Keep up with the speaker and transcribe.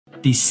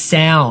the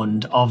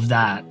sound of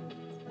that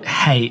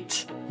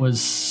hate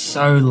was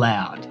so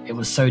loud. It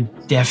was so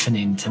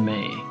deafening to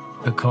me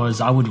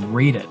because I would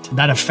read it.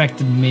 That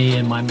affected me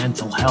and my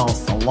mental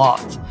health a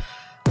lot.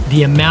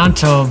 The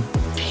amount of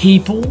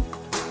people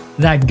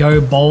that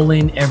go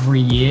bowling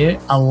every year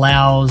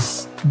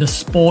allows the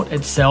sport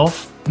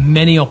itself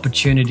many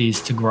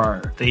opportunities to grow.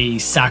 The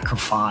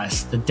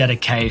sacrifice, the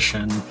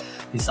dedication,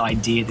 this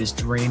idea, this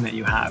dream that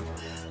you have.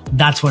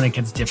 That's when it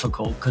gets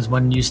difficult, because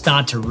when you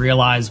start to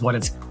realize what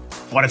it's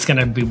going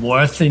to be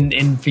worth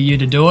in for you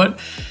to do it,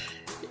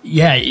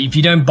 yeah, if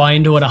you don't buy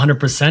into it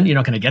 100%, you're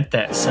not going to get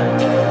there. So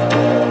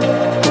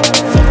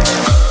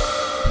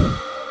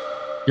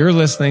you're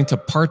listening to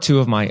part 2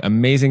 of my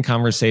amazing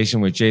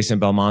conversation with Jason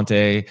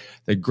Belmonte,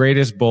 the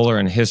greatest bowler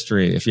in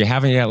history. If you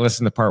haven't yet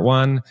listened to part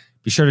 1,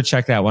 be sure to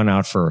check that one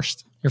out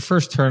first. Your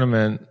first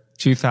tournament,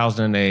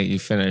 2008, you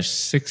finished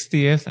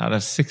 60th out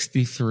of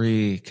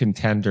 63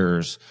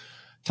 contenders.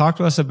 Talk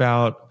to us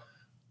about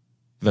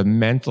the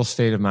mental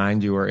state of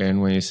mind you were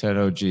in when you said,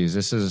 oh, geez,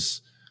 this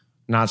is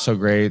not so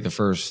great, the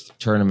first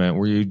tournament.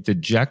 Were you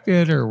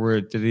dejected, or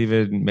did it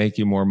even make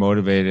you more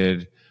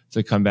motivated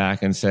to come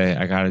back and say,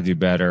 I got to do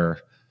better,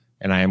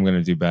 and I am going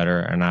to do better,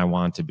 and I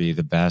want to be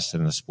the best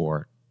in the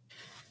sport?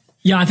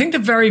 Yeah, I think the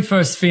very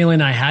first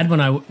feeling I had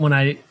when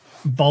I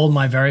bowled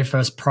my very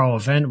first pro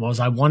event was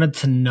I wanted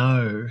to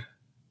know,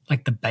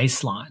 like, the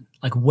baseline.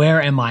 Like,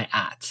 where am I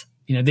at?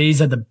 You know,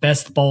 these are the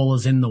best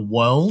bowlers in the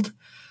world,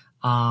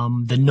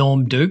 the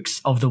Norm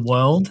Dukes of the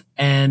world,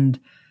 and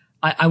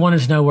I wanted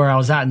to know where I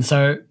was at. And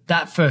so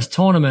that first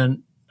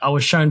tournament, I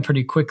was shown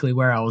pretty quickly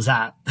where I was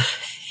at.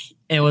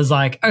 It was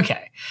like,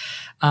 okay,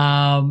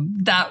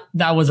 that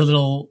was a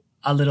little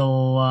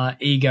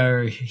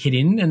ego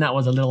hitting, and that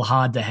was a little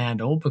hard to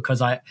handle,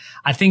 because I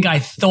think I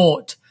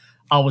thought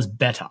I was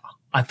better.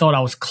 I thought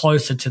I was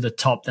closer to the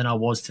top than I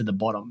was to the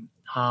bottom.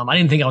 I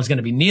didn't think I was going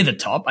to be near the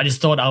top. I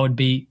just thought I would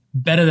be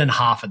better than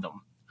half of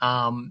them.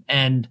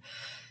 And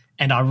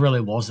I really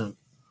wasn't.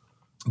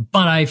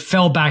 But I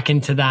fell back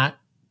into that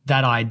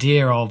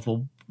idea of,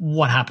 well,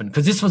 what happened?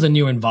 Because this was a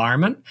new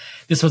environment.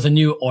 This was a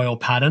new oil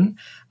pattern.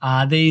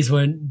 These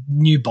were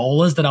new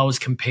bowlers that I was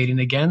competing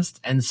against.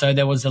 And so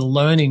there was a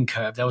learning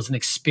curve. There was an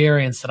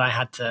experience that I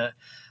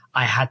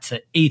had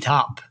to eat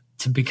up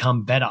to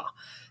become better.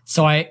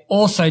 So I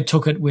also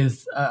took it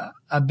with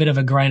a bit of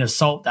a grain of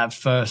salt that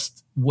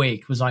first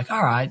week. It was like,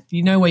 all right,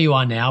 you know where you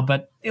are now,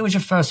 but it was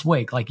your first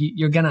week. Like,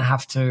 you're going to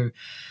have to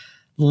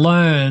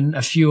learn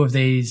a few of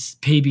these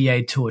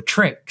PBA Tour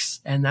tricks,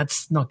 and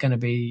that's not going to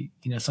be,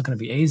 it's not going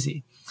to be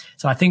easy.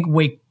 So I think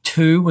week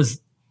 2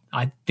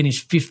 I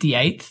finished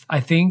 58th, I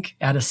think,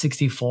 out of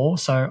 64.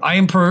 So I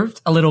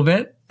improved a little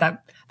bit.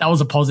 That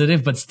was a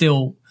positive, but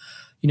still,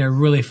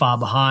 really far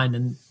behind.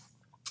 And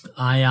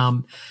I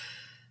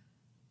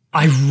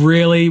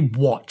really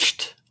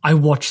watched. I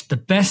watched the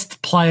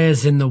best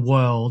players in the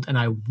world, and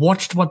I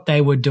watched what they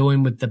were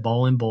doing with the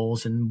bowling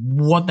balls and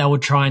what they were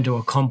trying to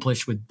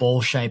accomplish with ball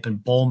shape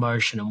and ball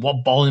motion and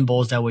what bowling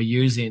balls they were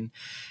using.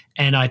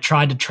 And I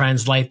tried to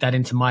translate that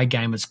into my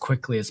game as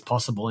quickly as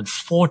possible. And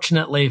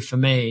fortunately for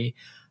me,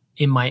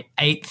 in my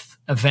 8th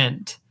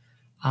event,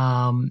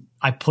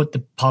 I put the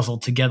puzzle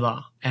together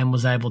and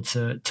was able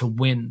to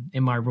win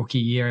in my rookie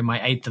year in my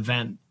 8th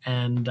event.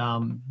 And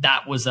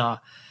that was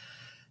a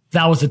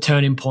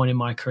turning point in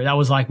my career. That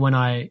was like when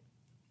I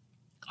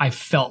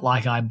felt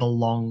like I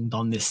belonged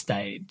on this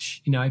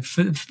stage.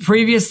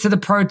 Previous to the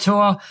Pro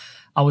Tour,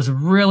 I was a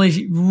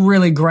really,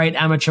 really great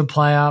amateur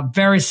player,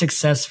 very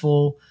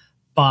successful,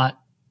 but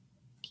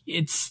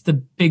it's the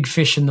big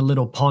fish in the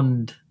little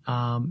pond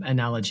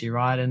analogy,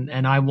 right?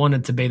 And I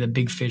wanted to be the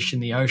big fish in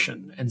the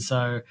ocean. And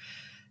so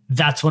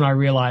that's when I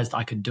realized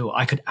I could do it.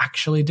 I could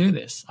actually do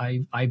this.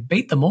 I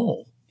beat them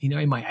all,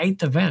 in my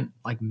 8th event.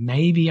 Like,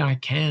 maybe I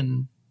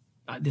can.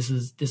 This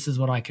is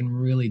what I can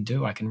really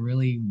do. I can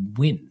really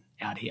win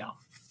out here.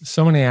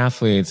 So many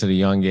athletes at a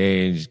young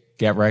age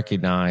get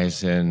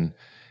recognized, and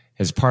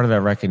as part of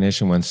that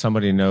recognition, when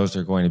somebody knows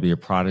they're going to be a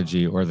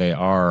prodigy, or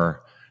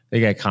they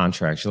get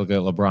contracts. You look at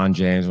LeBron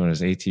James when he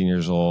was 18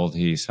 years old.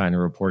 He signed a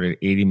reported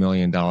 $80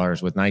 million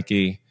with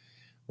Nike.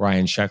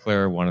 Ryan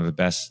Sheckler, one of the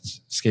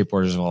best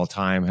skateboarders of all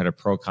time, had a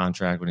pro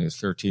contract when he was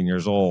 13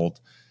 years old.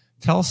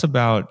 Tell us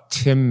about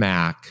Tim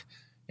Mack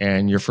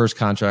and your first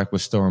contract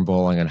with Storm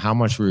Bowling, and how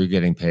much were you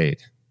getting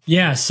paid?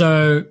 Yeah,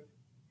 so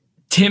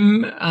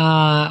Tim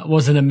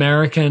was an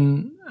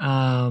American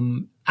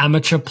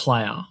amateur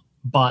player,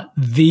 but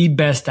the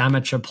best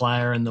amateur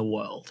player in the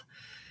world.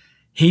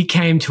 He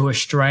came to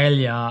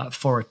Australia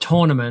for a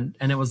tournament,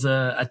 and it was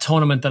a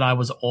tournament that I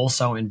was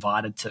also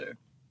invited to.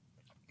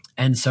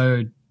 And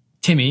so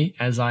Timmy,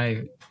 as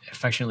I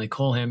affectionately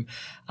call him,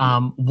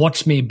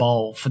 watched me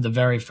bowl for the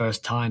very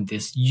first time,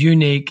 this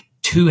unique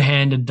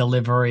two-handed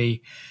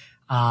delivery,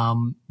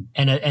 and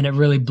it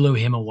really blew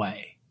him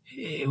away.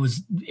 It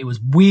was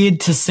weird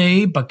to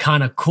see, but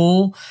kind of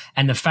cool.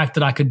 And the fact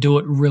that I could do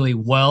it really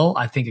well,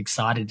 I think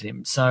excited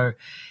him. So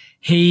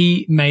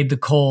he made the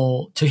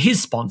call to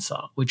his sponsor,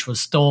 which was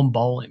Storm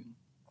Bowling.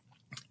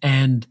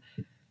 And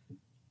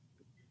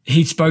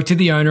he spoke to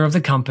the owner of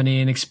the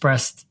company and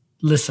expressed,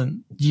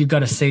 listen, you got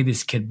to see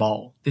this kid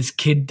bowl. This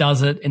kid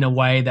does it in a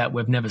way that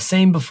we've never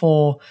seen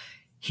before.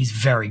 He's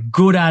very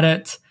good at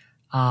it.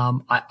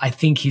 I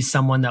think he's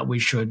someone that we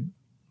should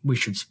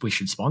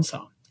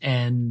sponsor.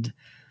 And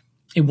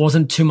it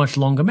wasn't too much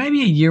longer,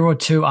 maybe a year or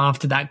two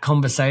after that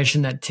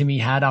conversation that Timmy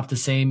had after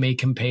seeing me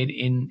compete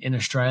in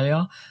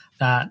Australia,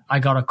 that I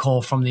got a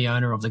call from the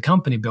owner of the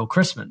company, Bill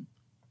Chrisman.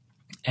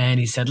 And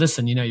he said,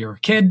 listen, you're a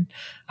kid.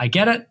 I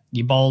get it.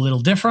 You bowl a little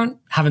different.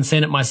 Haven't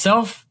seen it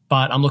myself,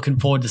 but I'm looking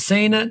forward to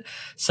seeing it.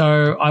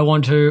 So I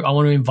want to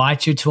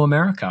invite you to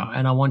America,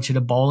 and I want you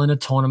to bowl in a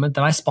tournament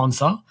that I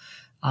sponsor.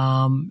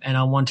 And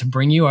I want to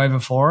bring you over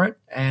for it.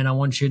 And I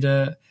want you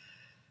to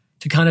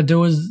kind of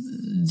do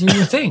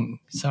your thing.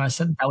 So I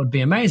said, that would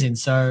be amazing.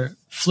 So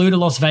flew to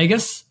Las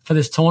Vegas for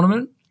this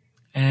tournament,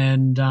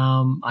 and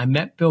I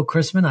met Bill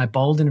Chrisman. I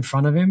bowled in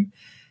front of him.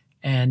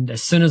 And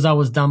as soon as I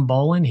was done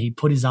bowling, he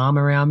put his arm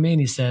around me and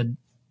he said,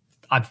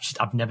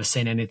 I've never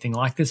seen anything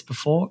like this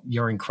before.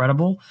 You're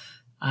incredible.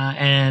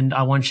 And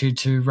I want you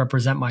to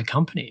represent my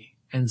company.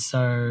 And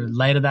so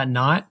later that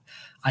night,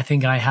 I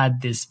think I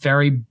had this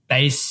very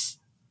base.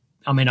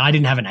 I mean, I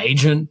didn't have an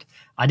agent.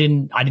 I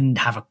didn't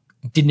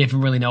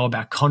even really know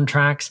about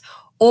contracts.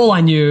 All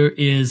I knew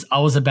is I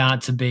was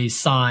about to be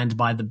signed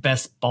by the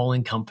best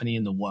bowling company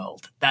in the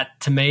world. That,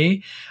 to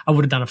me, I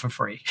would have done it for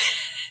free.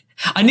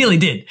 I nearly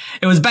did.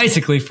 It was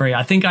basically free.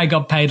 I think I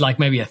got paid like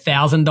maybe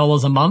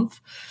 $1,000 a month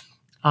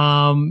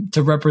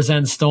to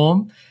represent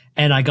Storm,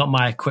 and I got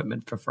my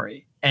equipment for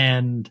free.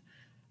 And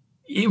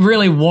it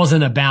really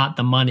wasn't about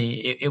the money.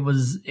 It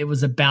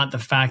was about the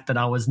fact that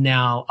I was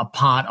now a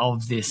part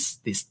of this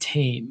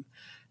team,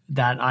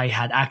 that I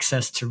had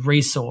access to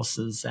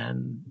resources,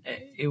 and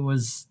it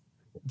was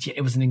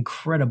an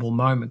incredible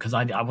moment because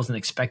I wasn't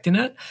expecting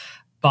it.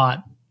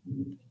 But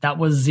that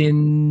was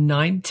in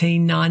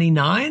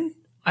 1999.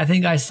 I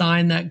think I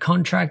signed that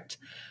contract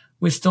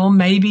with Storm.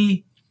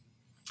 Maybe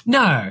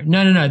no.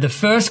 The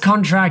first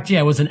contract,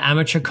 was an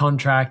amateur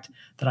contract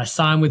that I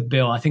signed with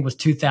Bill. I think it was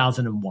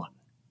 2001.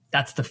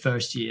 That's the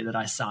first year that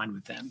I signed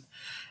with them.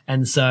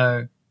 And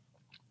so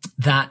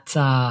that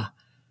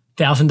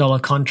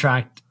 $1,000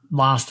 contract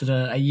lasted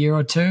a year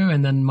or two,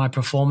 and then my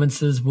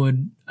performances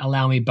would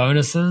allow me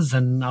bonuses,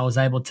 and I was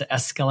able to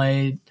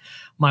escalate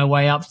my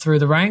way up through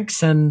the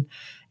ranks. And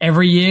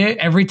every year,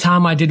 every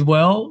time I did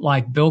well,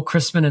 like Bill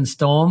Chrisman and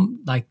Storm,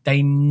 like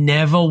they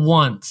never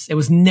once, it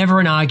was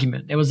never an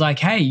argument. It was like,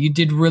 hey, you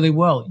did really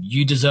well.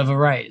 You deserve a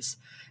raise.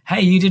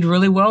 Hey, you did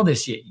really well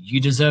this year. You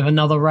deserve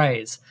another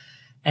raise.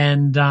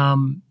 And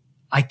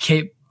I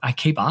keep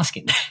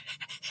asking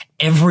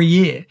every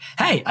year,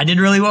 hey, I did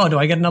really well. Do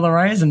I get another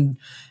raise? And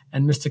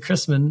Mr.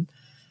 Chrisman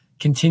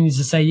continues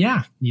to say,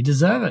 yeah, you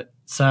deserve it.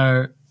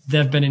 So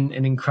they've been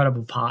an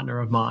incredible partner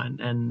of mine.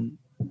 And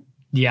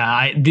yeah,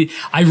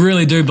 I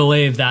really do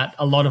believe that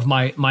a lot of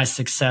my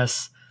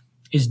success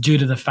is due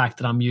to the fact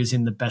that I'm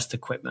using the best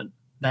equipment.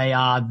 They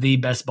are the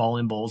best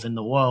bowling balls in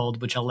the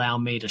world, which allow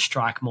me to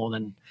strike more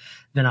than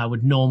I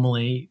would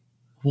normally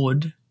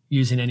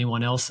using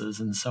anyone else's.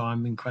 And so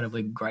I'm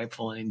incredibly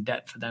grateful and in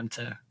debt for them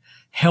to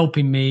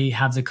helping me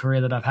have the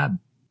career that I've had.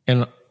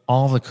 And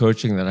all the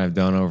coaching that I've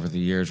done over the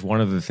years, one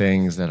of the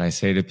things that I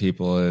say to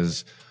people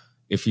is,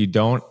 if you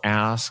don't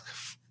ask,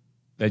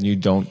 then you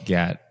don't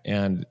get.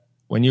 And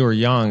when you were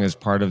young, as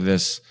part of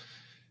this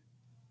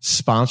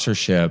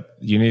sponsorship,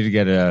 you need to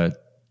get a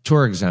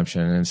tour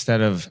exemption. And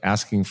instead of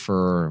asking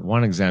for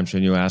one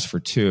exemption, you ask for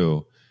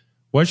two.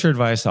 What's your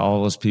advice to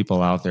all those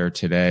people out there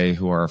today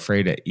who are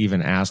afraid to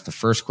even ask the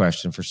first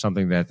question for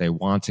something that they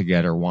want to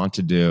get or want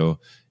to do?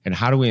 And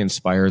how do we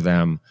inspire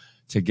them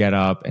to get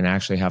up and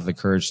actually have the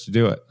courage to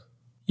do it?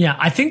 Yeah,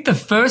 I think the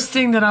first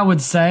thing that I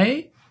would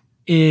say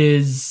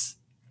is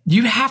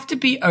you have to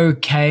be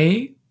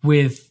okay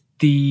with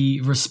the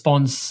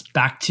response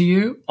back to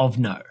you of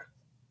no.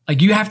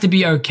 Like, you have to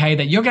be okay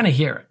that you're going to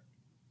hear it.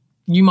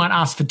 You might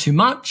ask for too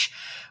much,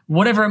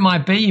 whatever it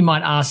might be. You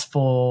might ask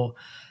for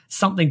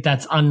something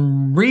that's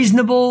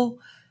unreasonable,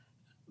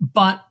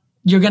 but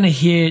you're going to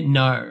hear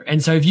no.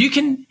 And so if you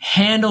can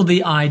handle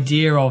the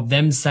idea of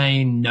them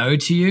saying no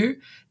to you,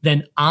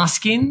 then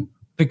asking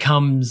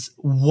becomes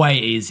way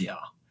easier.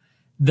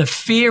 The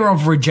fear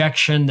of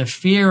rejection, the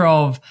fear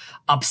of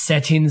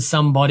upsetting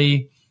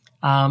somebody,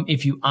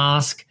 if you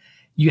ask,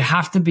 you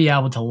have to be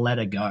able to let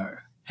it go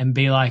and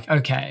be like,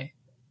 okay,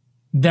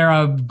 there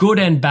are good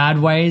and bad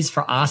ways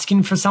for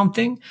asking for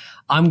something.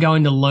 I'm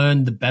going to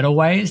learn the better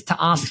ways to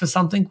ask for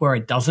something where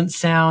it doesn't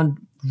sound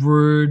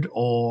rude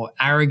or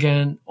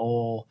arrogant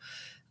or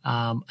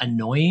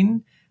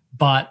annoying,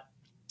 but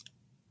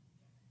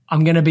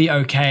I'm going to be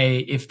okay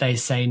if they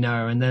say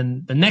no. And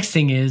then the next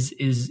thing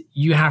is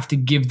you have to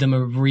give them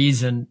a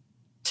reason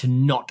to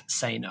not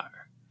say no.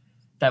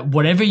 That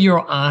whatever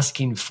you're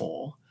asking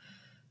for,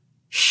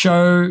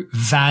 show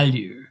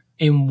value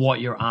in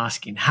what you're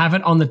asking. Have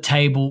it on the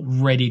table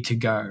ready to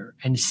go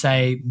and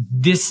say,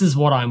 this is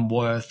what I'm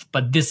worth,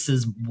 but this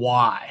is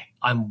why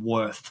I'm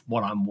worth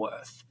what I'm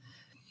worth.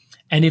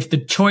 And if the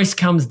choice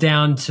comes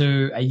down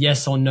to a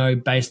yes or no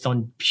based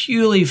on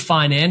purely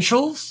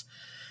financials,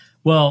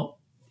 well,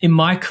 in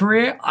my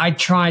career, I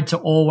tried to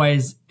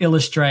always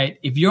illustrate,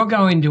 if you're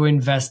going to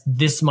invest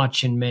this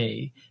much in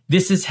me,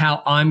 this is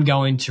how I'm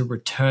going to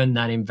return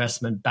that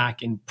investment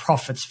back in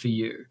profits for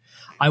you.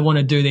 I want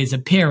to do these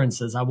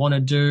appearances. I want to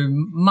do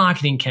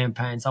marketing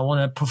campaigns. I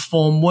want to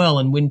perform well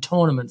and win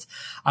tournaments.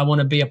 I want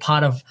to be a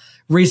part of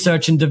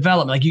research and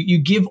development. Like you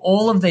give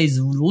all of these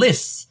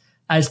lists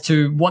as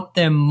to what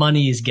their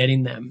money is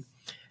getting them.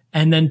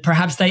 And then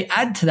perhaps they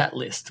add to that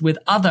list with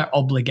other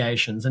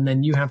obligations. And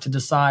then you have to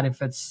decide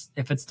if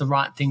it's the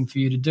right thing for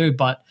you to do.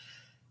 But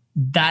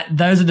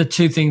those are the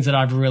two things that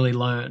I've really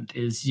learned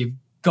is you've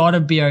got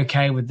to be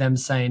okay with them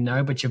saying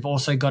no, but you've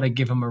also got to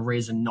give them a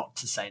reason not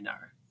to say no.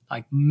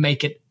 Like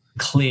make it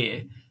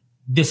clear,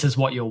 this is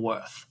what you're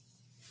worth.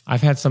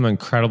 I've had some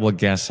incredible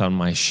guests on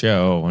my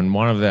show, and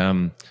one of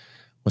them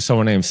was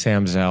someone named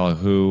Sam Zell,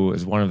 who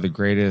is one of the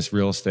greatest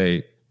real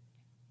estate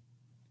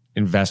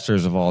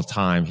investors of all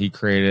time. He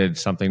created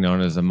something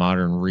known as the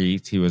modern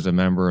REIT. He was a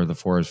member of the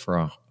Forest for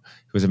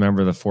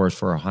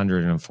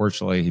 100, and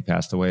unfortunately, he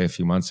passed away a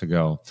few months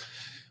ago.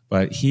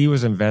 But he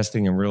was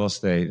investing in real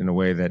estate in a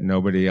way that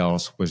nobody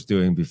else was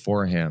doing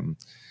before him.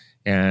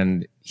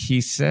 And he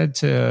said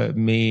to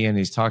me, and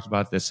he's talked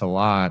about this a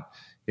lot,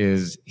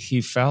 is he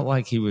felt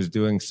like he was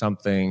doing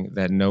something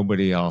that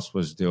nobody else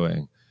was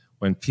doing.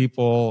 When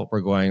people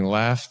were going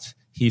left,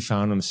 he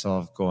found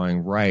himself going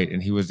right,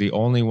 and he was the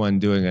only one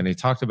doing it. And he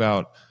talked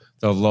about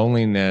the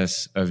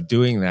loneliness of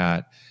doing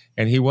that.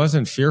 And he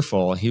wasn't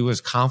fearful. He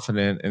was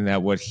confident in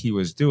that what he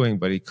was doing,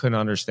 but he couldn't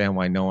understand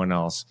why no one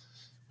else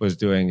was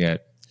doing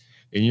it.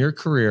 In your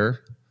career,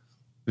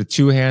 the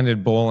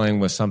two-handed bowling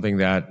was something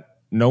that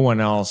no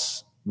one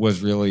else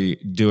was really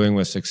doing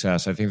with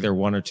success. I think there were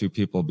one or two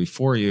people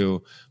before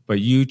you, but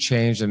you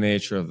changed the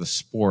nature of the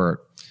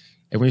sport.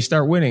 And when you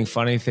start winning,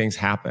 funny things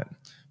happen.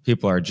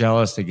 People are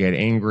jealous, they get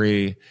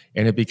angry,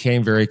 and it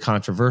became very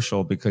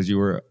controversial because you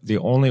were the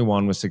only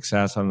one with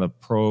success on the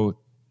pro.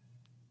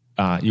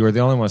 You were the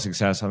only one with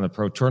success on the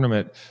pro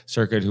tournament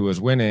circuit who was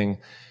winning,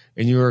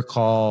 and you were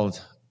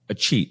called a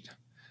cheat.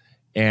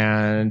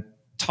 And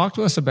talk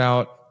to us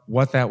about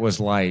what that was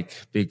like,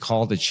 being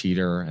called a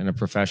cheater in a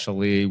professional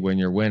league when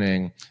you're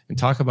winning, and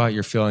talk about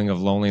your feeling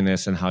of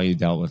loneliness and how you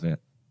dealt with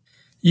it.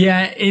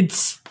 Yeah,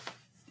 it's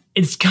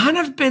kind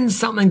of been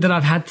something that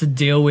I've had to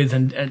deal with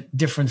at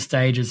different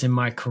stages in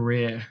my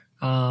career.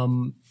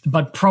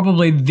 But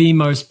probably the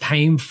most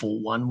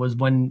painful one was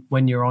when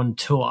you're on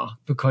tour,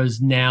 because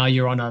now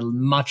you're on a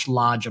much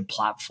larger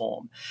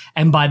platform.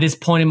 And by this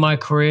point in my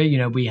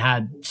career, we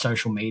had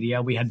social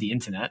media, we had the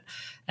internet.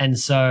 And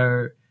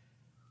so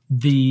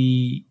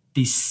the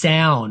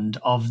sound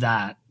of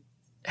that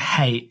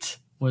hate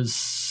was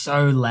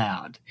so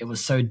loud. It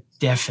was so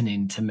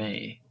deafening to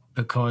me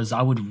because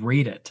I would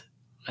read it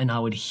and I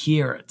would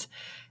hear it,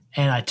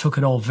 and I took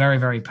it all very,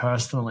 very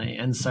personally.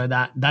 And so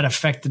that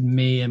affected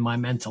me and my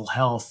mental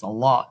health a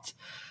lot.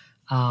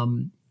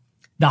 The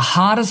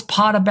hardest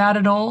part about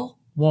it all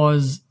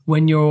was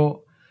when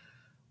you're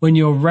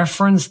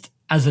referenced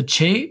as a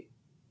cheat,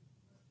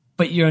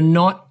 but you're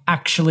not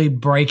actually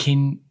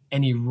breaking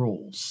any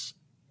rules.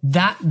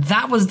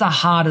 That was the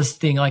hardest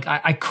thing. Like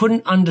I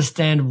couldn't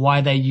understand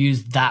why they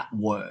used that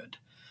word.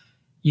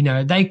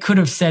 They could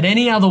have said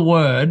any other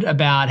word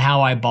about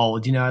how I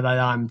bowled, that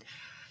I'm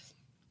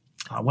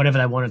whatever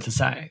they wanted to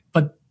say.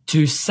 But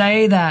to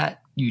say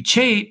that you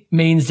cheat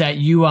means that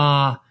you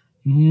are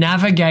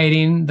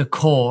navigating the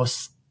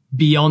course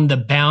beyond the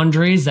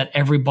boundaries that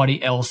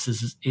everybody else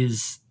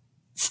is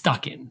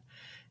stuck in.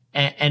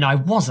 And I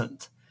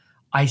wasn't.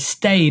 I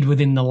stayed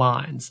within the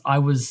lines.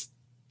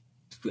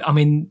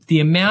 The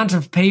amount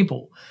of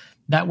people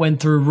that went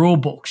through rule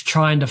books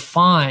trying to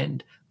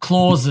find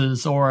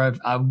clauses or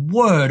a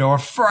word or a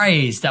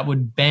phrase that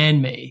would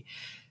ban me,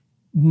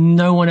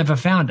 no one ever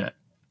found it.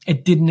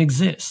 It didn't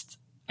exist.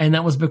 And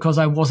that was because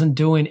I wasn't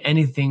doing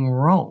anything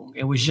wrong.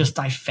 It was just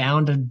I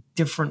found a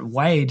different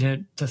way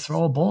to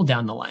throw a ball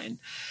down the lane.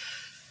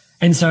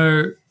 And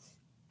so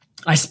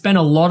I spent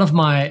a lot of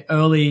my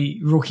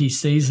early rookie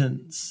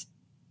seasons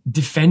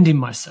defending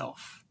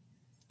myself.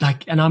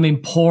 And I'm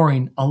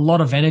pouring a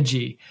lot of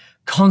energy,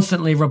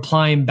 constantly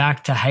replying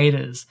back to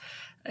haters.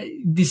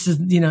 This is,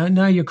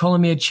 no, you're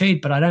calling me a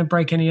cheat, but I don't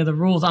break any of the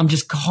rules. I'm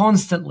just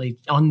constantly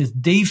on this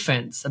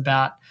defense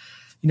about,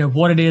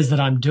 what it is that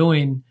I'm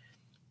doing.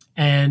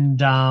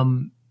 And,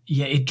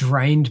 it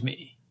drained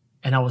me,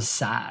 and I was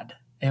sad.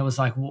 And it was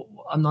like, well,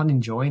 I'm not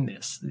enjoying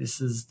this.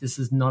 This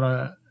is not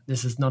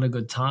a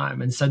good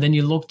time. And so then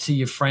you look to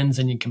your friends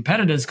and your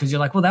competitors, because you're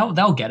like, well,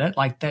 they'll get it.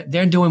 Like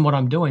they're doing what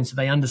I'm doing. So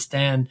they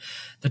understand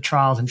the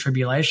trials and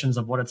tribulations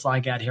of what it's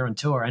like out here on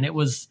tour. And it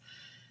was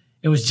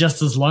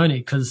just as lonely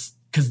because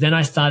then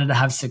I started to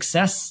have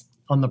success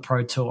on the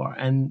pro tour,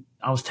 and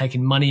I was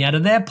taking money out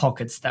of their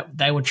pockets that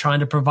they were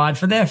trying to provide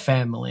for their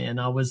family. And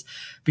I was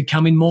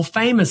becoming more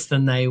famous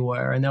than they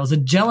were. And there was a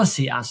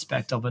jealousy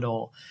aspect of it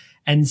all.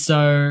 And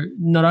so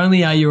not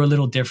only are you a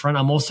little different,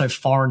 I'm also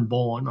foreign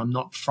born. I'm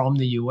not from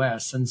the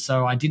US. And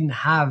so I didn't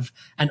have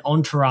an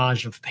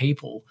entourage of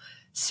people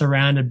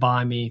surrounded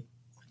by me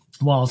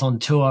while I was on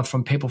tour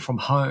from people from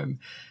home.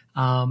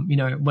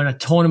 When a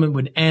tournament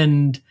would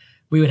end,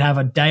 we would have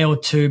a day or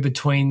two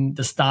between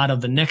the start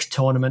of the next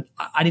tournament.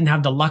 I didn't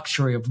have the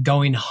luxury of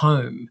going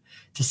home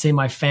to see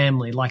my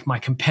family like my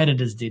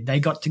competitors did. They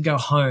got to go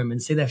home and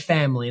see their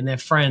family and their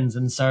friends.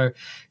 And so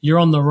you're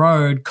on the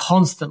road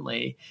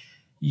constantly.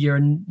 You're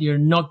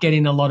not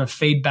getting a lot of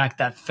feedback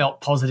that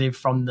felt positive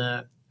from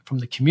the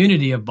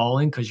community of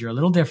bowling, because you're a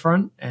little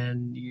different.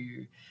 And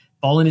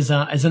bowling is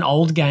an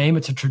old game.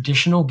 It's a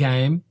traditional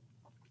game.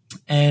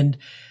 And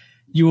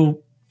you were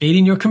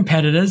beating your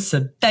competitors,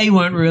 so they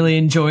weren't really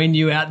enjoying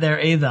you out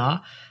there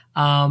either.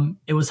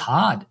 It was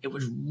hard. It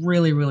was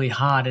really, really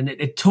hard. And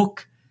it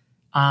took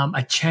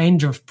a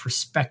change of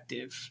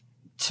perspective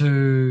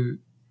to,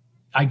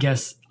 I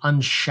guess,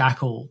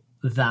 unshackle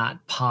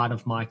that part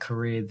of my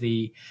career.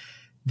 The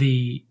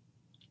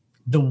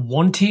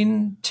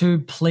wanting to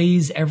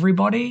please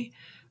everybody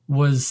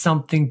was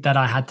something that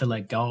I had to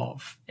let go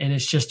of. And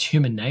it's just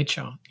human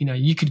nature.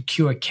 You could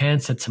cure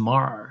cancer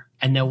tomorrow,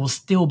 and there will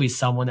still be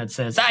someone that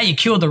says, you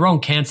cured the wrong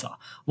cancer.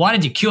 Why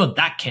did you cure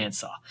that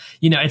cancer?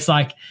 It's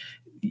like,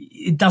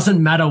 it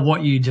doesn't matter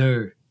what you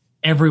do.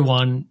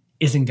 Everyone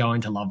isn't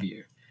going to love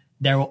you.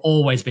 There will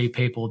always be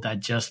people that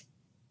just,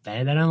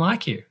 they don't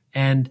like you.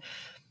 And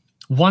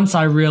once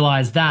I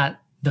realized that,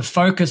 the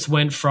focus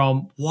went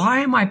from,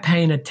 why am I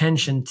paying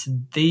attention to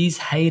these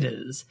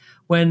haters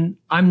when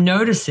I'm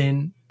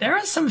noticing there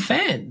are some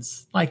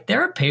fans? Like,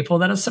 there are people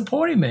that are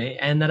supporting me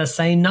and that are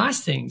saying nice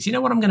things. You know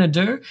what I'm going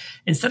to do?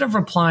 Instead of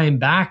replying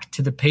back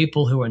to the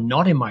people who are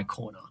not in my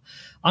corner,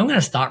 I'm going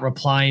to start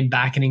replying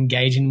back and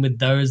engaging with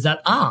those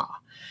that are.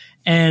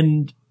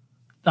 And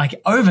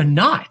like,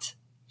 overnight,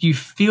 you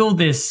feel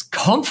this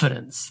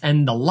confidence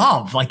and the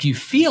love, like you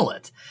feel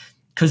it,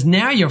 because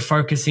now you're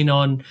focusing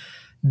on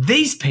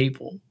these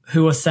people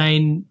who are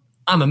saying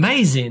I'm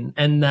amazing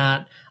and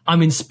that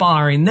I'm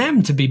inspiring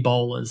them to be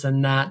bowlers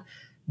and that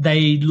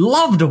they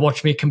love to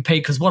watch me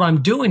compete because what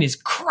I'm doing is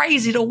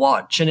crazy to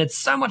watch and it's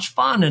so much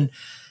fun. And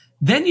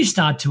then you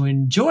start to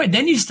enjoy it.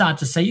 Then you start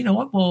to say, you know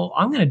what, well,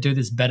 I'm going to do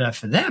this better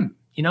for them.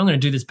 I'm going to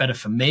do this better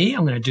for me.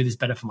 I'm going to do this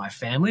better for my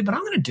family, but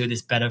I'm going to do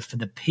this better for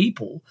the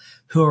people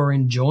who are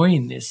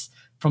enjoying this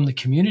from the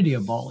community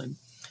of bowling.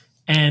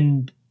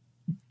 And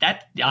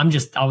that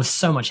I was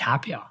so much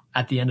happier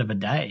at the end of a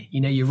day.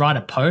 You write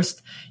a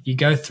post, you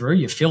go through,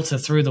 you filter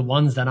through the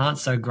ones that aren't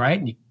so great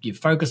and you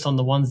focus on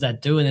the ones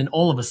that do. And then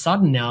all of a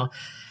sudden now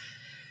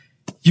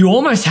you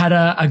almost had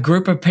a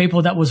group of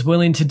people that was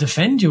willing to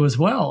defend you as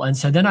well. And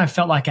so then I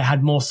felt like I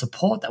had more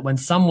support, that when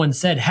someone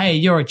said, hey,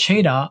 you're a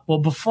cheater, well,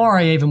 before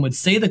I even would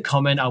see the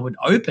comment, I would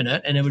open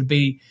it and it would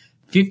be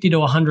 50 to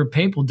 100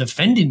 people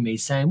defending me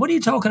saying, what are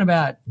you talking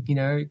about?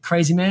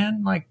 Crazy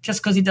man, like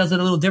just because he does it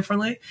a little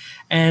differently.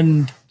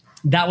 And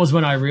that was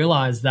when I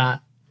realized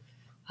that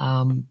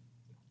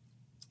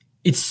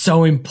it's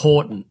so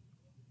important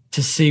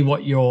to see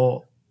what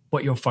your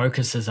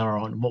focuses are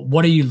on.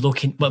 What are you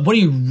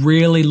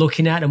really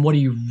looking at and what are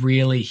you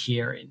really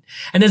hearing?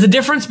 And there's a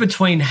difference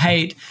between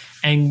hate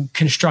and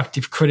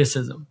constructive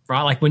criticism,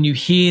 right? Like when you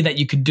hear that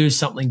you could do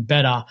something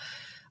better,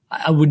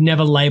 I would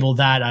never label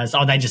that as,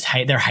 they just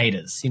hate, they're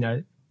haters,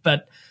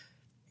 but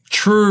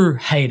true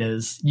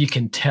haters, you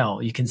can tell,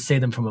 you can see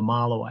them from a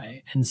mile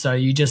away. And so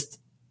you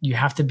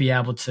have to be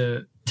able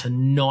to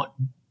not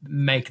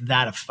make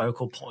that a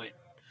focal point.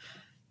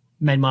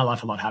 Made my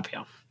life a lot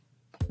happier.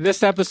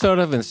 This episode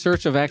of In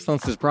Search of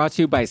Excellence is brought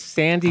to you by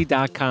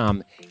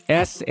Sandee.com,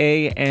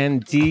 SANDEE.com.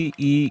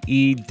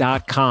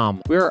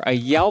 We're a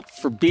Yelp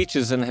for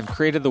beaches and have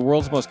created the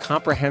world's most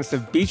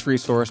comprehensive beach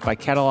resource by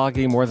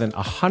cataloging more than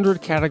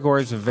 100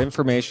 categories of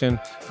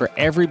information for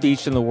every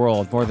beach in the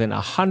world, more than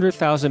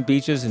 100,000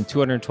 beaches in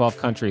 212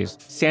 countries.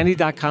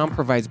 Sandee.com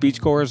provides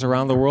beachgoers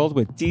around the world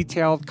with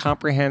detailed,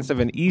 comprehensive,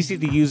 and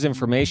easy-to-use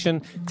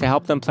information to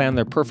help them plan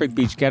their perfect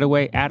beach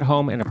getaway at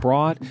home and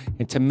abroad,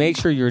 and to make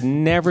sure you're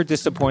never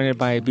disappointed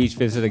by a beach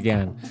visit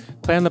again.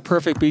 Plan the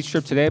perfect beach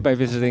trip today by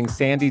visiting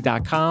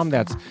Sandee.com.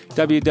 That's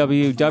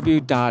www.sandee.com.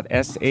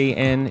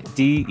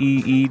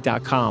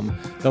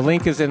 The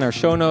link is in our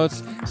show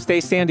notes. Stay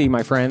sandy,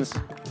 my friends.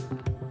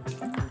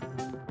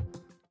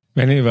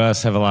 Many of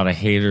us have a lot of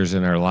haters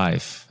in our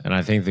life, and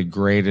I think the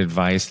great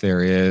advice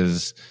there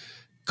is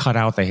cut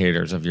out the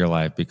haters of your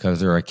life because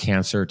they're a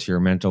cancer to your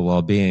mental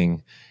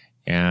well-being,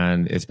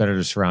 and it's better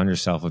to surround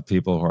yourself with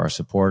people who are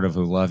supportive,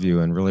 who love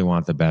you, and really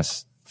want the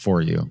best for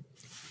you.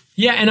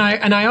 Yeah, and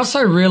I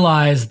also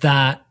realized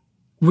that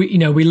we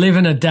live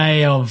in a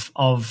day of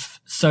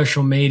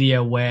social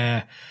media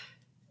where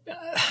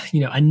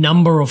a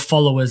number of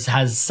followers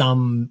has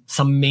some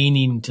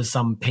meaning to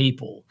some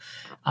people,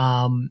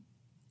 and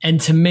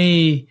to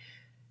me,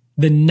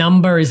 the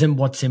number isn't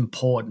what's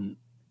important.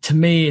 To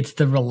me, it's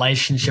the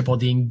relationship or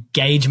the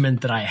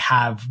engagement that I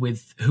have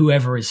with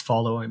whoever is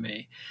following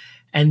me,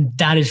 and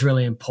that is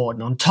really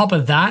important. On top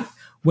of that,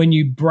 when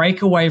you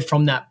break away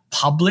from that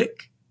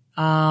public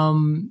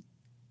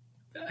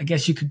I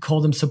guess you could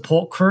call them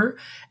support crew,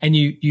 and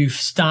you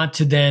start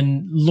to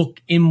then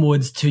look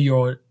inwards to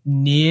your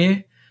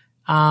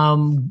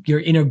your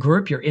inner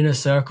group, your inner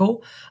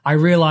circle, I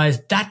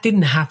realized that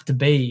didn't have to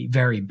be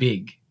very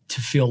big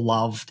to feel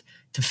loved,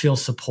 to feel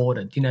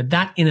supported.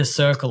 That inner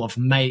circle of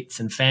mates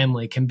and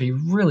family can be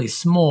really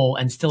small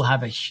and still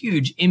have a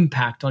huge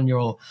impact on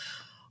your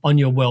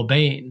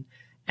well-being.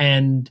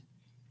 And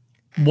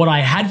what I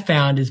had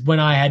found is when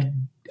I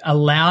had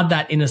allowed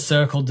that inner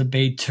circle to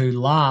be too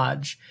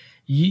large,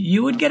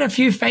 you would get a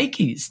few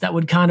fakies that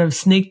would kind of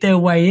sneak their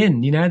way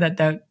in,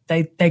 that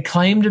they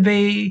claim to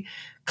be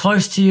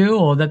close to you,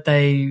 or that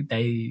they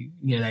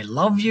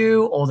love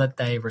you, or that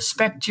they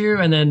respect you.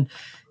 And then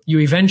you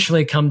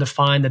eventually come to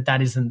find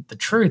that isn't the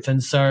truth.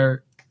 And so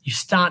you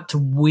start to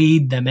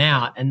weed them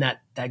out, and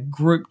that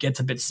group gets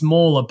a bit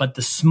smaller. But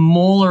the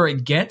smaller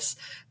it gets,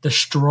 the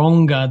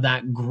stronger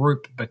that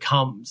group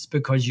becomes,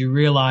 because you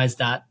realize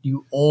that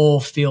you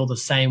all feel the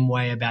same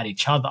way about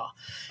each other.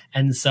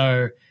 And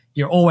so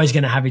you're always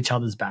going to have each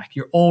other's back.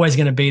 You're always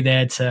going to be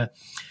there to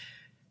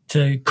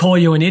call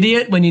you an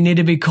idiot when you need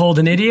to be called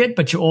an idiot,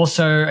 but you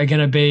also are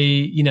going to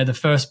be, the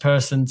first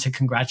person to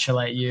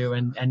congratulate you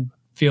and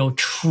feel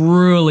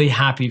truly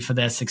happy for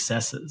their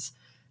successes.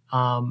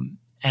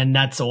 And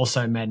that's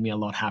also made me a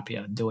lot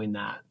happier doing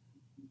that.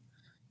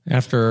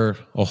 After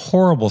a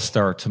horrible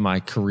start to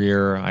my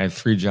career, I had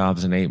 3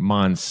 jobs in 8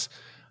 months.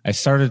 I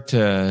started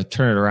to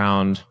turn it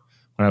around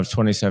when I was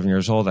 27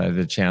 years old. I had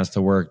the chance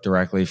to work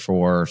directly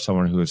for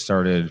someone who had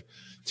started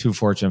 2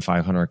 Fortune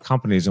 500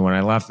 companies. And when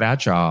I left that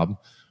job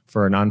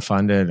for an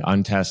unfunded,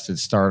 untested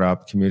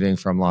startup commuting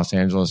from Los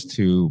Angeles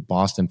to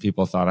Boston,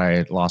 people thought I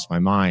had lost my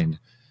mind.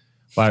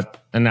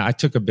 And I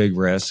took a big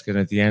risk. And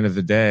at the end of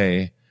the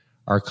day,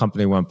 our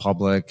company went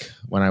public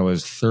when I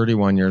was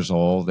 31 years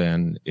old,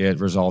 and it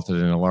resulted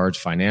in a large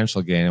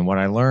financial gain. And what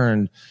I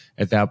learned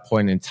at that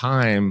point in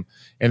time,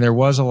 and there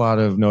was a lot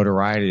of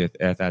notoriety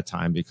at that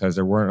time, because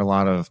there weren't a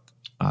lot of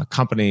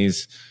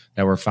companies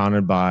that were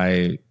founded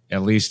by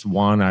at least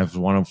one. I was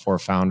one of 4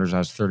 founders. I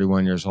was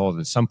 31 years old.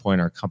 At some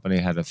point, our company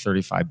had a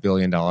 $35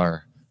 billion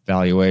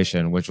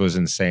valuation, which was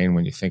insane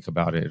when you think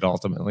about it. It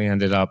ultimately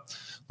ended up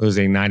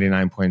losing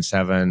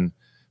 99.7%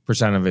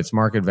 of its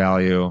market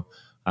value.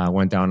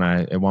 Went down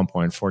at one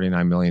point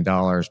 $49 million,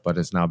 but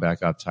it's now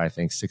back up to, I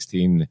think,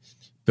 $16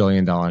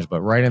 billion.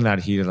 But right in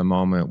that heat of the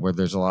moment, where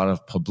there's a lot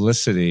of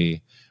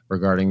publicity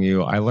regarding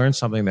you, I learned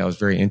something that was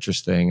very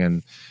interesting,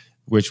 and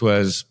which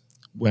was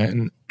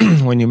when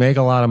you make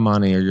a lot of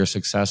money or you're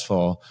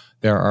successful,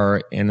 there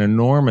are an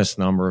enormous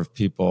number of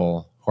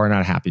people who are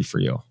not happy for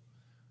you.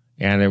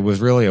 And it was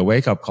really a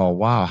wake-up call.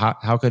 Wow,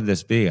 how could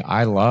this be?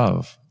 I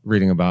love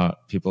reading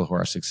about people who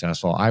are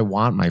successful. I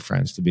want my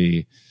friends to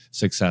be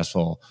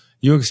successful.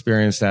 You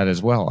experience that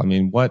as well. I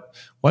mean,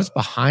 what's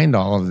behind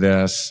all of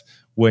this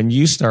when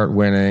you start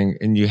winning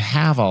and you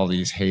have all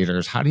these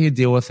haters? How do you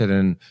deal with it,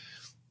 and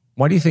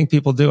why do you think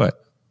people do it?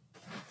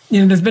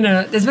 There's been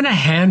a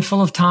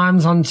handful of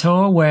times on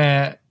tour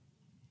where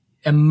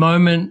a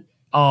moment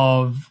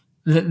of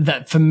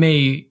that for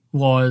me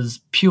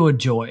was pure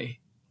joy,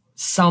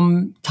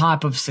 some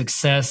type of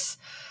success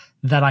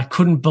that I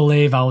couldn't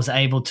believe I was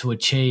able to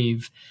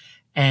achieve.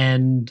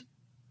 And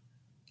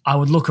I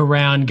would look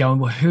around going,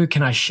 well, who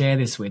can I share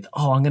this with?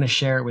 Oh, I'm going to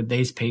share it with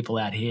these people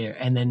out here.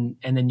 And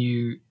then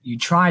you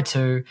try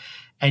to,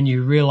 and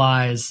you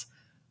realize,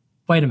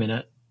 wait a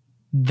minute,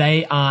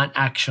 they aren't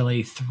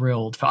actually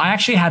thrilled. I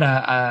actually had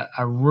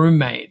a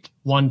roommate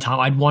one time.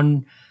 I'd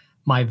won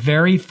my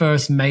very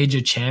first major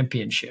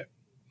championship,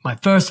 my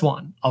first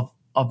one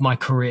of my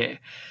career.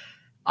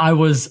 I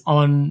was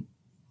on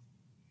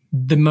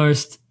the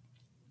most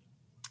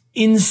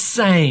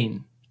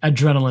insane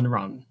adrenaline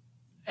run.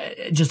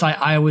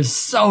 I was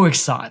so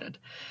excited.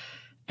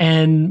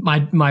 And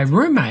my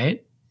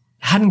roommate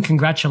hadn't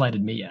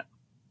congratulated me yet.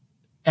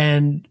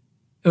 And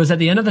it was at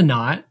the end of the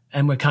night,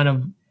 and we're kind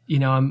of,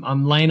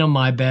 I'm laying on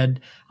my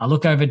bed. I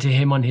look over to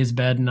him on his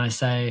bed and I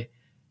say,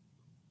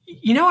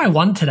 I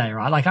won today,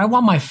 right? Like, I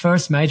won my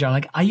first major.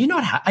 Like, are you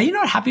not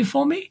happy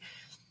for me?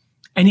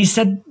 And he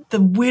said the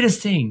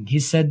weirdest thing. He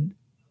said,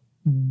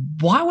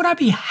 why would I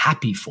be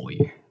happy for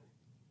you?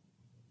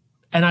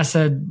 And I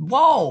said,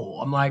 whoa.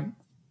 I'm like,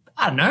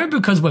 I don't know,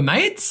 because we're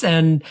mates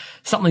and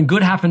something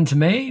good happened to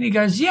me. And he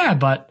goes, yeah,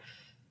 but,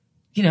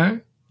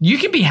 you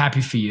can be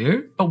happy for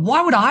you, but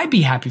why would I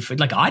be happy for you?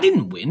 Like, I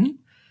didn't win.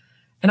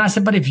 And I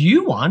said, but if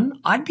you won,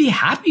 I'd be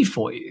happy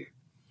for you.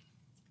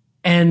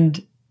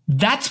 And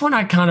that's when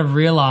I kind of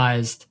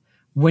realized,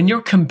 when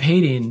you're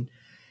competing,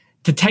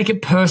 to take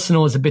it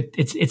personal is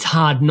it's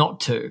hard not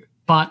to.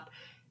 But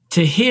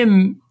to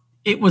him,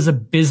 it was a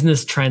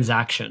business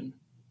transaction.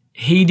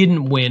 He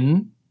didn't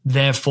win,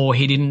 therefore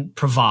he didn't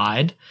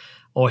provide,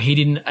 or he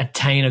didn't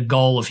attain a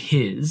goal of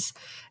his.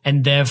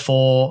 And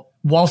therefore,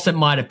 whilst it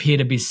might appear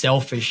to be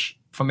selfish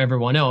from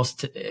everyone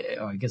else,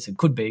 I guess it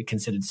could be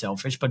considered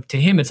selfish, but to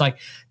him, it's like,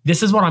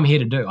 this is what I'm here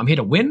to do. I'm here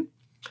to win.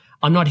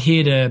 I'm not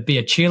here to be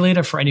a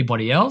cheerleader for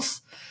anybody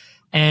else.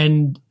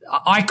 And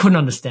I couldn't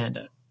understand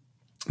it.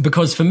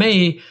 Because for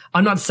me,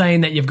 I'm not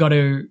saying that you've got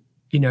to,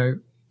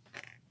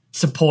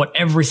 support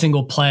every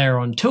single player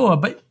on tour,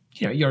 but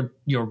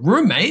your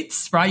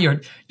roommates,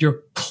 right?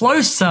 Your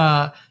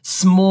closer,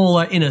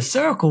 smaller inner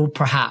circle,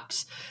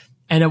 perhaps.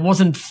 And it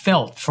wasn't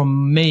felt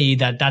from me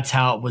that that's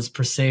how it was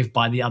perceived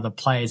by the other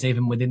players,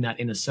 even within that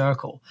inner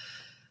circle.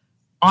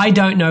 I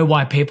don't know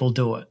why people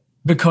do it,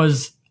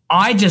 because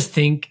I just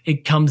think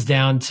it comes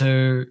down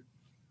to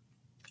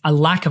a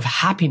lack of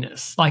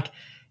happiness. Like,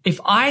 if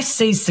I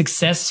see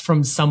success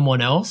from someone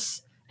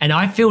else and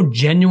I feel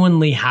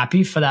genuinely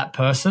happy for that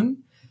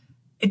person,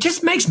 it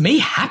just makes me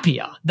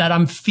happier that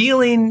I'm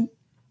feeling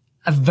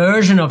a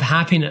version of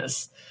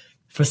happiness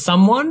for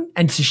someone,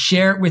 and to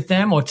share it with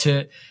them, or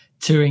to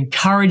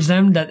encourage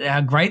them that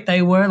how great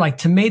they were. Like,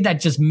 to me, that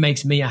just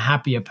makes me a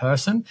happier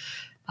person.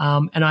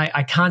 And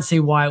I can't see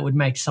why it would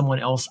make someone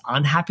else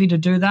unhappy to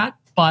do that.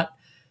 But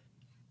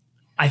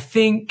I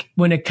think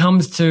when it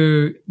comes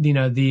to,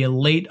 the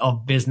elite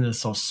of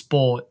business or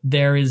sport,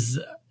 there is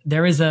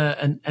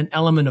an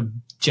element of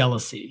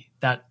jealousy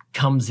that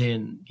comes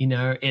in.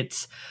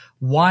 It's,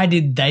 why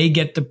did they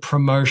get the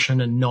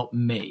promotion and not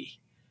me?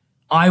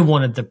 I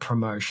wanted the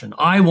promotion.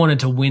 I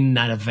wanted to win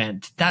that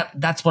event.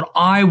 That's what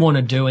I want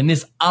to do. And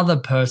this other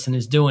person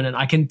is doing it.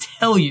 I can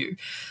tell you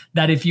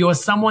that if you're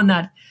someone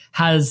that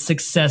has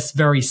success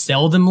very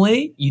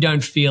seldomly, you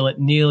don't feel it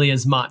nearly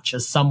as much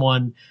as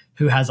someone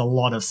who has a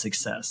lot of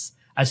success.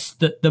 As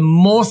the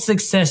more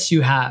success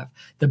you have,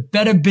 the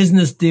better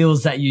business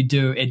deals that you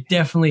do, it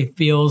definitely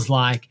feels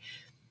like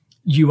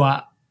you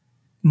are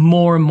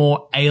more and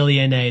more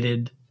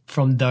alienated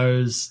from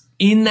those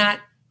in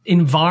that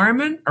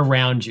environment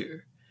around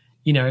you.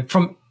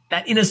 From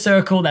that inner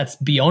circle that's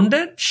beyond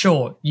it,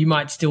 sure, you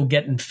might still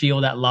get and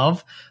feel that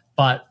love.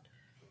 But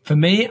for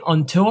me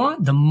on tour,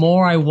 the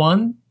more I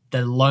won,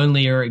 the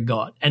lonelier it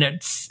got. And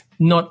it's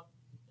not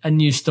a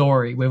new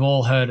story. We've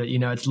all heard it.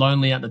 It's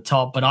lonely at the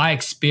top. But I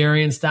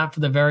experienced that for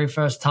the very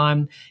first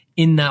time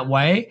in that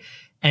way.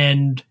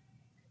 And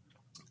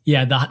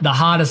yeah, the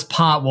hardest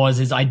part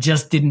is I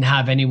just didn't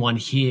have anyone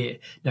here.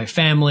 No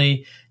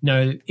family,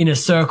 no inner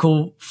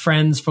circle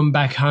friends from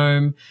back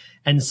home.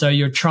 And so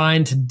you're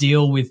trying to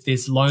deal with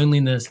this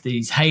loneliness,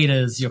 these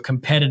haters, your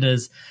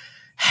competitors,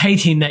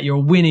 hating that you're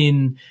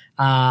winning.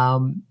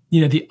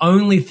 The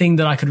only thing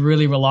that I could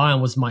really rely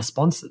on was my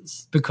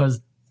sponsors,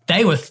 because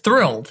they were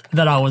thrilled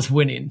that I was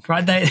winning,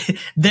 right?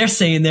 They're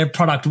seeing their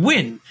product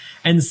win.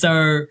 And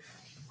so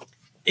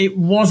it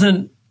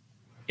wasn't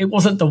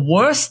the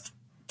worst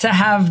to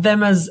have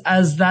them as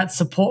that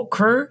support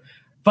crew,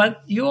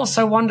 but you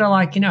also wonder,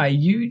 like, are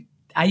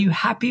you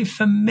happy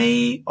for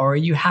me, or are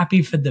you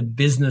happy for the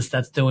business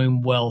that's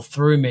doing well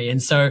through me?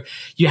 And so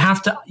you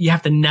have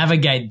to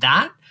navigate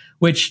that,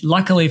 which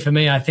luckily for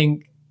me, I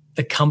think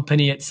the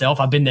company itself,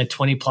 I've been there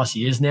 20 plus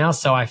years now.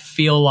 So I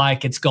feel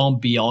like it's gone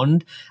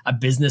beyond a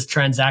business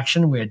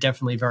transaction. We're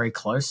definitely very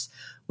close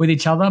with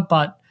each other,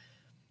 but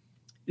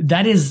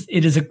it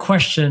is a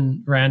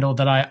question, Randall,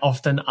 that I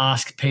often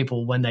ask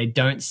people when they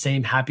don't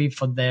seem happy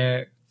for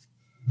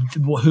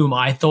whom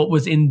I thought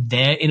was in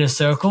their inner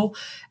circle.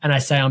 And I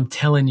say, I'm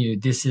telling you,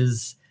 this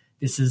is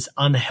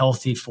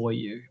unhealthy for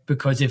you,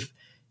 because if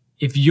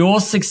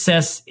your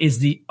success is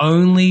the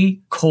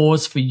only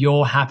cause for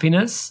your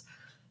happiness,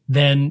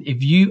 then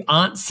if you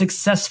aren't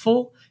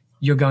successful,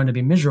 you're going to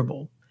be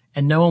miserable.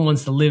 And no one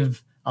wants to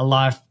live a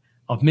life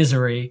of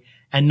misery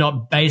and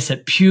not base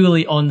it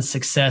purely on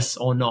success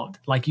or not.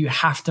 Like, you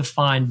have to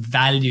find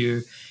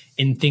value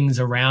in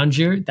things around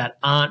you that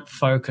aren't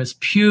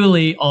focused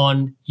purely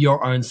on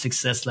your own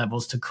success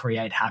levels to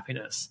create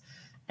happiness.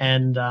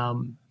 And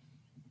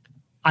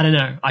I don't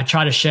know. I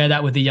try to share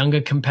that with the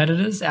younger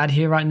competitors out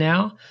here right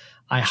now.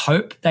 I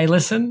hope they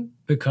listen,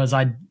 because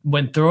I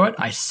went through it.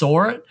 I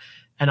saw it.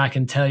 And I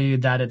can tell you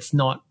that it's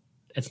not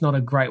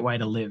a great way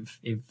to live.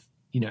 If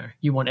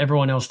you want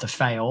everyone else to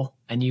fail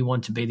and you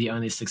want to be the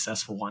only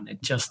successful one,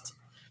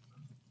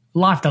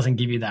 life doesn't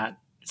give you that.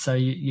 So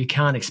you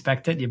can't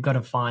expect it. You've got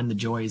to find the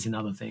joys in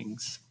other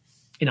things,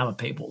 in other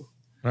people.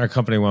 When our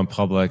company went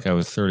public, I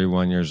was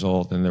 31 years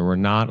old, and there were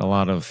not a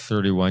lot of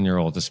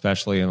 31-year-olds,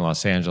 especially in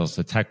Los Angeles.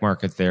 The tech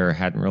market there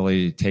hadn't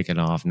really taken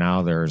off.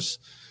 Now it's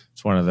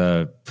one of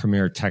the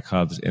premier tech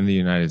hubs in the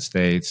United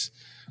States,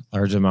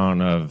 large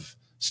amount of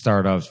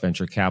startups,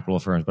 venture capital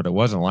firms, but it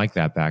wasn't like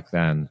that back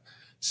then.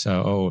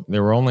 So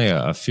there were only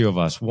a few of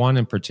us, one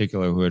in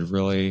particular who had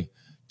really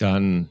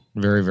done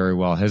very, very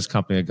well. His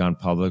company had gone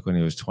public when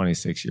he was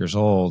 26 years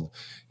old,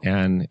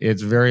 and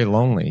it's very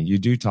lonely. You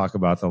do talk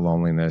about the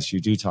loneliness. You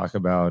do talk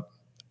about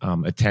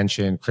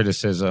attention,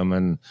 criticism,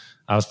 and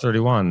I was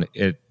 31.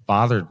 It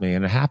bothered me,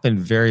 and it happened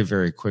very,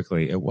 very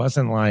quickly. It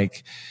wasn't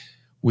like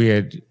we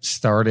had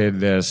started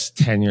this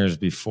 10 years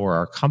before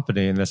our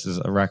company, and this is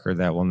a record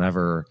that will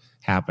never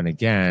happen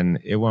again.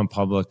 It went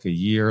public a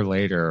year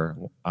later,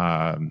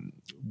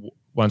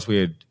 once we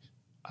had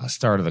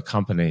started the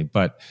company.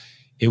 But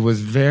it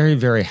was very,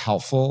 very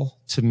helpful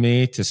to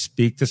me to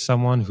speak to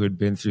someone who had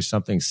been through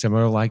something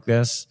similar like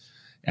this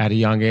at a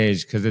young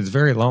age, because it's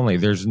very lonely.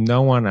 There's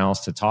no one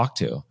else to talk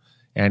to.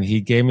 And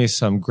he gave me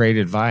some great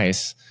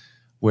advice,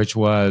 which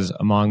was,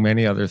 among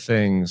many other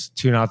things,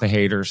 tune out the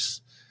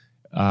haters,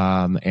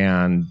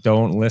 and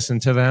don't listen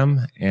to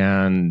them.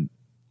 And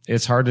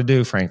it's hard to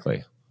do,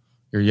 frankly.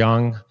 You're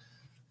young,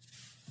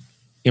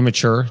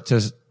 immature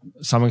to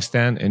some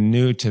extent, and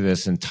new to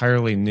this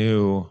entirely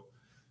new,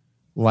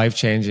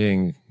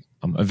 life-changing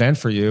event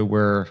for you,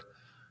 where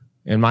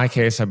in my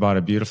case, I bought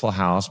a beautiful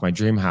house, my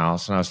dream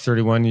house, and I was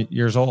 31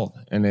 years old.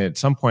 And at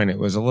some point, it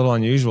was a little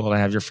unusual to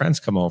have your friends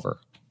come over,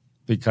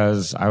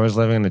 because I was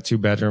living in a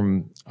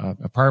 2-bedroom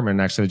apartment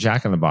next to the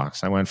Jack in the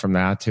Box. I went from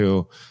that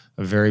to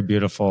a very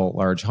beautiful,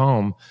 large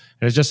home.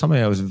 And it's just something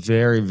that was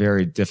very,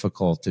 very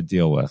difficult to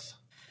deal with.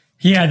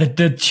 Yeah,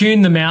 the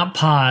tune them out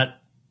part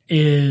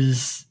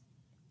is,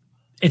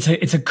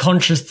 it's a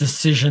conscious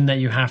decision that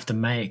you have to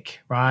make,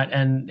 right?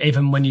 And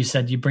even when you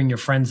said you bring your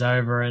friends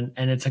over, and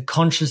it's a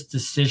conscious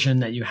decision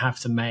that you have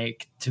to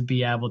make to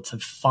be able to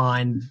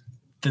find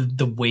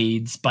the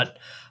weeds. But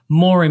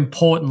more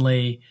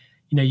importantly,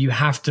 you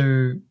have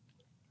to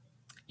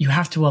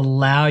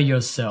allow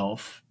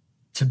yourself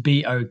to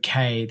be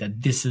okay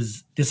that this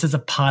is a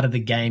part of the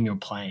game you're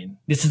playing.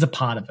 This is a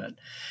part of it.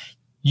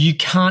 You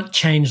can't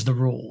change the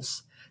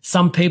rules.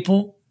 Some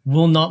people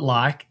will not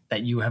like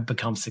that you have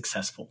become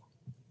successful.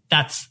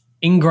 That's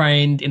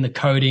ingrained in the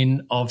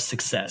coding of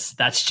success.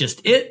 That's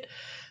just it.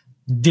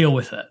 Deal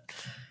with it.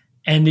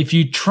 And if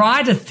you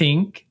try to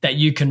think that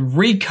you can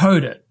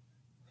recode it,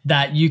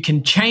 that you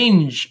can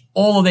change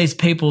all of these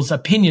people's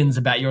opinions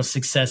about your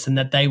success, and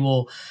that they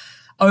will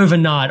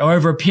overnight or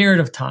over a period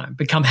of time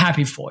become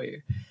happy for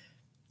you,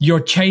 you're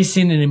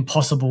chasing an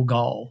impossible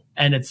goal,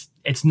 and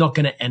it's not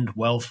going to end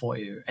well for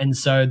you. And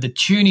so the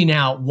tuning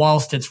out,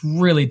 whilst it's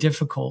really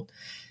difficult,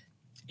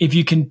 if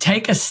you can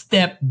take a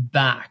step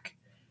back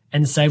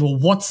and say, well,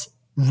 what's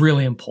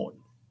really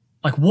important?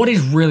 Like, what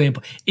is really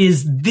important?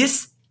 Is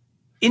this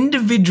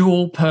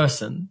individual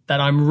person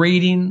that I'm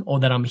reading or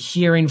that I'm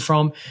hearing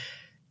from,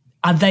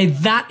 are they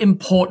that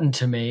important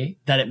to me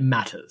that it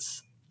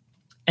matters?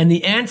 And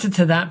the answer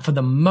to that, for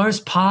the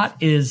most part,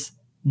 is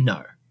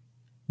no.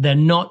 They're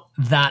not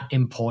that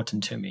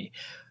important to me.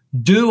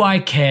 Do I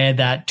care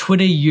that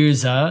Twitter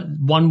user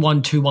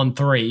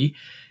 11213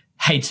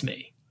 hates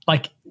me?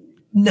 Like,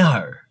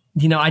 no.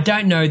 I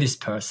don't know this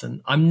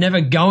person. I'm never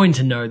going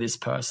to know this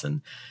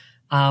person.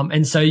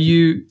 And so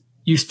you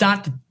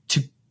start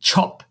to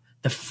chop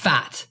the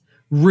fat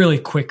really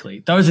quickly.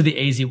 Those are the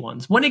easy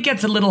ones. When it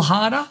gets a little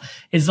harder,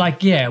 it's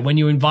like, when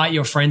you invite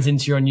your friends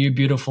into your new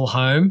beautiful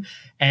home,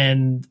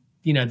 and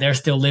they're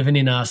still living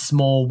in a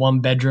small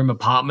 1-bedroom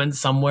apartment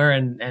somewhere,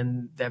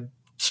 and they're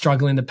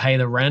struggling to pay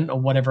the rent or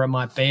whatever it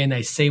might be, and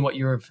they see what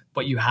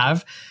you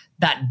have.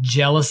 That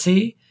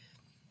jealousy,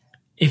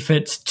 if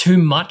it's too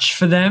much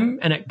for them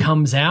and it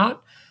comes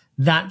out,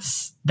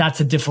 that's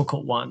a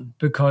difficult one,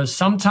 because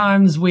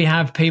sometimes we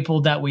have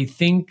people that we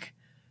think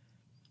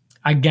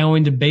are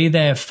going to be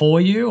there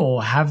for you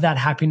or have that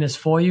happiness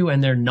for you,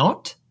 and they're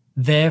not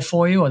there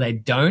for you, or they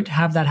don't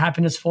have that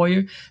happiness for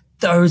you.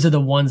 Those are the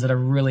ones that are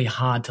really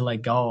hard to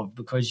let go of,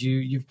 because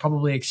you've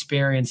probably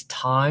experienced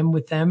time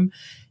with them.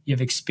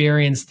 You've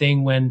experienced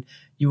thing when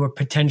you were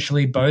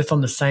potentially both on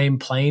the same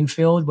playing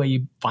field, where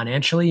you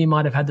financially, you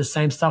might have had the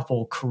same stuff,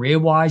 or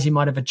career-wise, you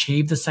might have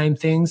achieved the same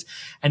things.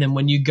 And then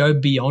when you go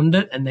beyond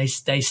it and they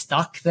stay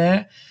stuck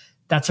there,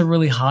 that's a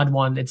really hard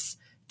one.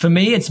 For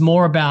me, it's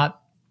more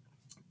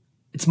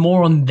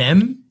on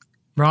them,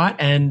 right?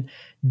 And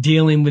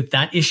dealing with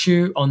that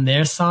issue on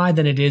their side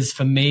than it is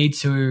for me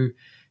to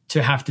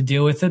have to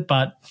deal with it.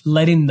 But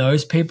letting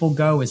those people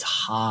go is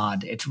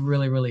hard. It's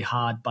really, really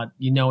hard, but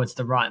it's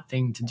the right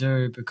thing to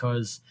do,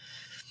 because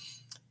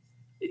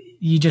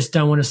you just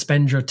don't want to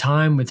spend your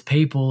time with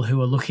people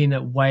who are looking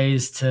at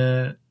ways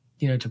to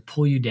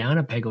pull you down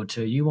a peg or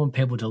two. You want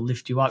people to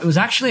lift you up. It was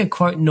actually a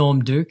quote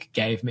Norm Duke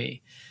gave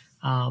me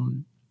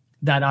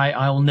that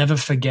I'll never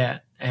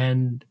forget.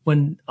 And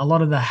when a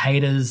lot of the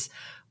haters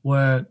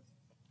were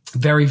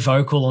very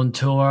vocal on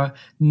tour,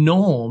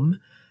 Norm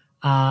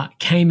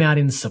came out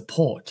in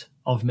support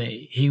of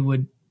me. He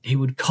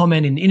would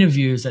comment in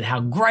interviews at how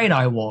great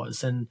I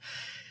was and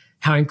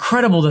how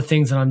incredible the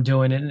things that I'm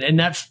doing. And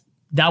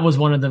that was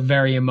one of the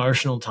very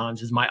emotional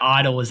times, is my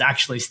idol was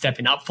actually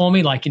stepping up for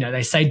me. Like,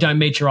 they say don't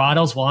meet your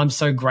idols. Well, I'm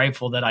so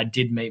grateful that I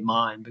did meet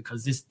mine,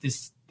 because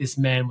this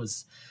man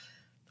was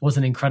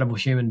an incredible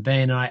human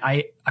being. And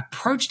I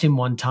approached him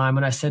one time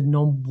and I said,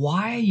 Norm,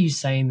 why are you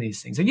saying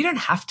these things? And you don't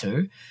have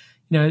to.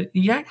 You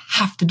don't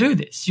have to do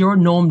this. You're a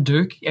Norm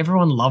Duke.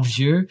 Everyone loves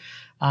you.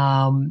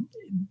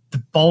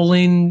 The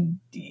bowling,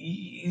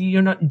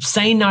 you're not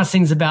saying nice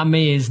things about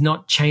me is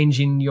not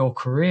changing your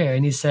career.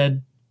 And he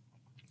said,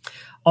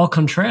 au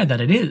contraire,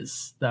 that it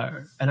is,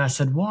 though. And I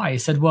said, why? He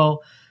said,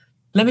 well,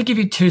 let me give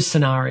you 2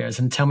 scenarios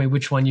and tell me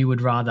which one you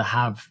would rather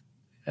have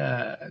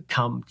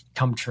come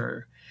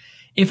true.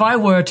 If I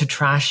were to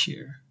trash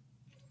you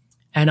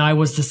and I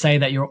was to say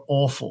that you're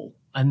awful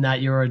and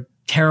that you're a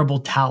terrible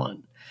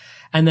talent,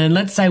 and then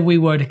let's say we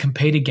were to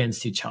compete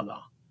against each other,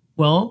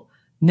 well,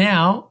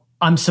 now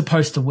I'm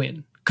supposed to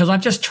win, because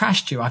I've just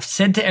trashed you. I've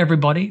said to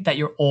everybody that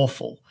you're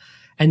awful.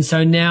 And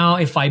so now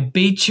if I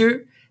beat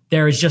you,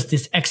 there is just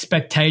this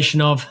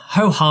expectation of,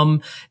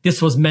 ho-hum,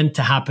 this was meant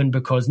to happen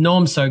because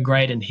Norm's so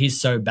great and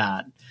he's so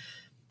bad.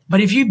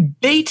 But if you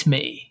beat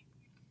me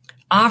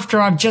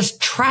after I've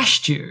just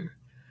trashed you,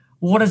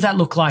 what does that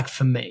look like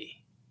for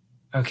me?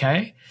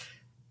 Okay?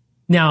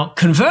 Now,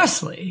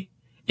 conversely,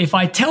 if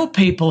I tell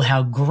people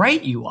how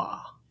great you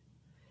are,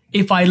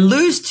 if I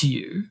lose to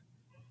you,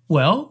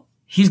 well,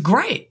 he's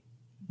great.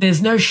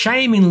 There's no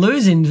shame in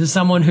losing to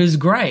someone who's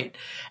great.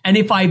 And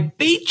if I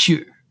beat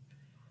you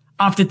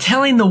after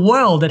telling the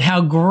world that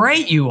how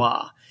great you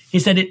are, he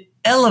said, it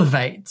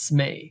elevates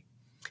me.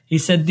 He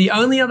said, the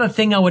only other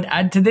thing I would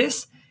add to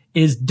this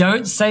is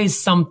don't say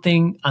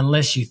something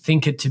unless you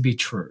think it to be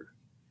true.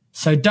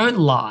 So don't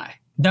lie.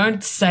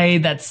 Don't say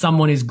that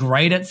someone is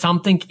great at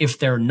something if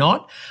they're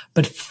not,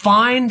 but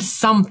find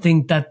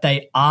something that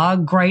they are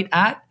great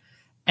at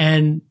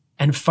and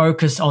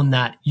focus on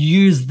that.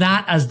 Use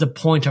that as the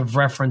point of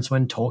reference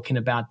when talking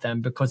about them,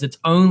 because it's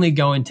only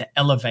going to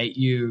elevate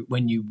you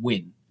when you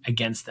win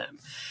against them.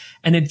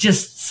 And it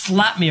just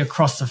slapped me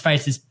across the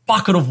face. This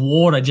bucket of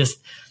water just,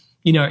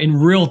 in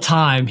real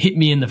time hit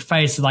me in the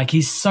face. Like,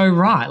 he's so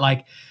right.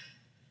 Like,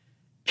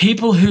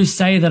 people who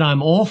say that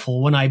I'm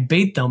awful when I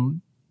beat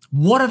them,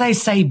 what do they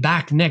say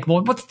back next?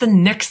 Well, what's the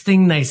next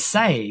thing they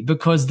say?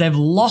 Because they've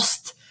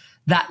lost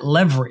that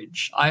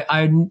leverage.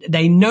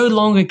 They no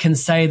longer can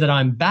say that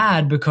I'm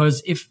bad,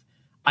 because if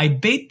I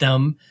beat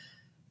them,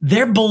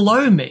 they're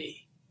below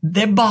me.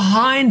 They're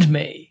behind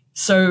me.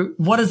 So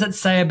what does it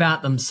say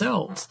about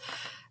themselves?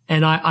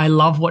 And I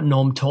love what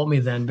Norm taught me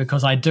then,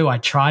 because I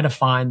try to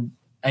find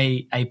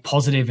a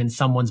positive in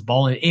someone's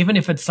bowling, even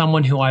if it's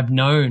someone who I've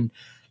known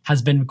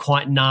has been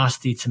quite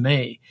nasty to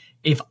me.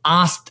 If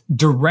asked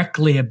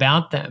directly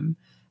about them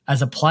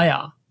as a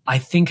player, I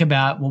think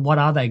about, well, what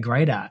are they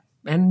great at?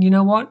 And you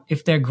know what?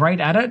 If they're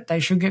great at it, they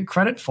should get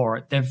credit for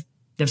it.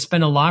 They've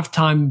spent a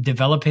lifetime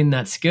developing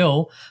that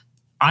skill.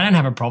 I don't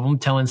have a problem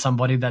telling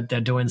somebody that they're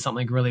doing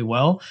something really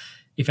well.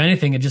 If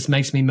anything, it just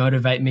makes me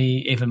motivate me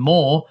even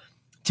more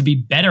to be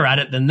better at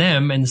it than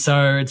them. And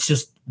so it's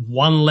just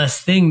one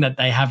less thing that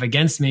they have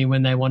against me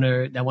when they want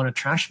to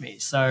trash me.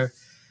 So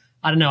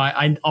I don't know.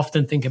 I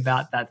often think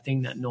about that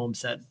thing that Norm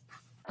said.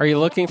 Are you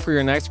looking for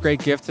your next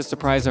great gift to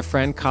surprise a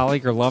friend,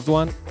 colleague, or loved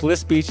one?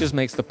 Bliss Beaches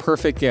makes the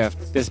perfect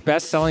gift. This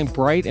best-selling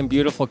Bright and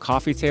Beautiful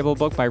coffee table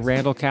book by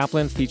Randall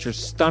Kaplan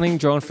features stunning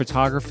drone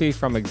photography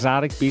from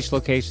exotic beach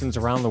locations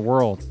around the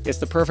world. It's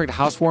the perfect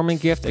housewarming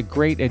gift, a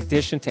great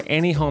addition to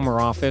any home or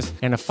office,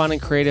 and a fun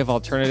and creative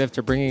alternative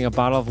to bringing a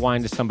bottle of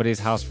wine to somebody's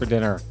house for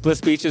dinner.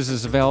 Bliss Beaches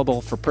is available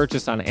for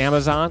purchase on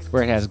Amazon,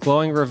 where it has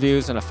glowing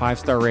reviews and a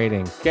 5-star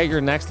rating. Get your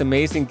next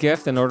amazing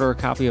gift and order a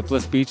copy of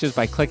Bliss Beaches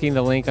by clicking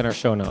the link in our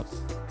show notes.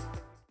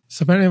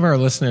 So many of our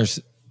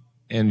listeners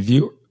and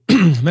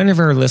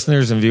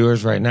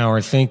viewers right now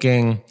are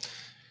thinking,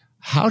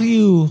 how do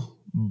you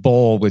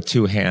bowl with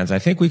two hands? I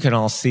think we can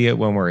all see it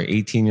when we're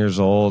 18 years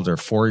old or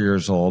 4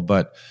 years old,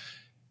 but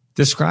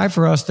describe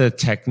for us the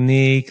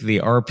technique, the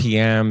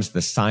RPMs,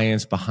 the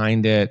science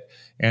behind it.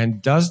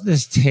 And does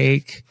this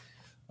take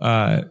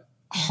a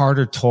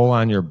harder toll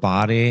on your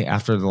body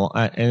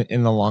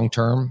in the long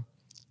term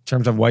in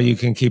terms of what you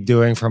can keep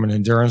doing from an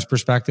endurance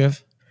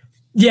perspective?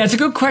 Yeah, it's a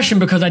good question,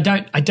 because I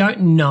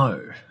don't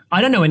know. I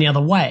don't know any other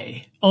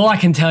way. All I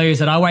can tell you is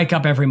that I wake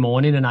up every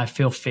morning and I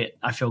feel fit.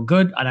 I feel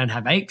good. I don't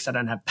have aches. I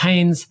don't have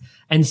pains.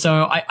 And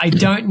so I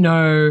don't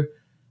know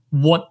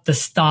what the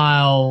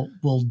style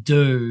will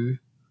do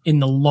in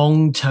the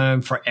long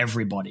term for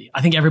everybody.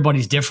 I think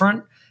everybody's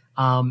different.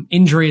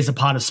 Injury is a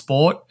part of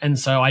sport. And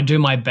so I do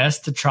my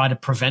best to try to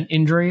prevent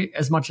injury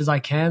as much as I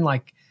can,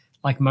 like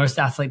most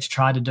athletes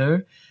try to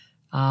do.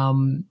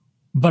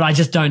 But I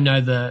just don't know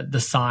the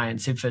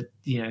science. If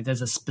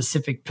there's a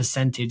specific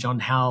percentage on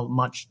how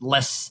much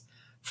less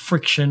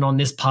friction on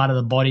this part of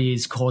the body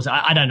is caused.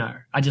 I don't know.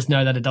 I just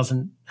know that it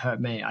doesn't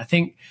hurt me. I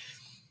think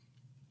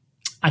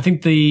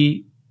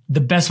the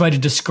best way to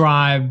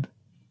describe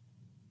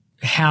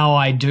how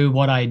I do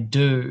what I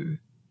do,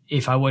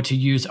 if I were to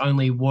use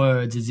only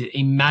words, is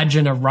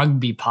imagine a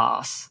rugby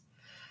pass.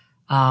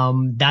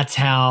 That's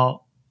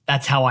how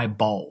I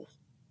bowl,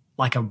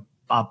 like a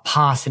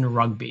pass in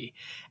rugby.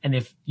 And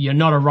if you're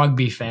not a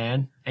rugby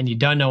fan and you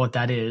don't know what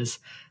that is,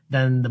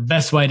 then the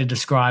best way to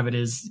describe it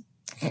is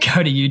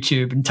go to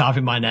YouTube and type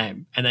in my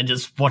name and then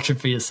just watch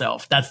it for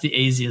yourself. That's the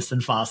easiest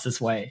and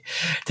fastest way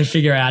to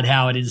figure out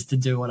how it is to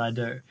do what I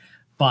do.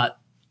 But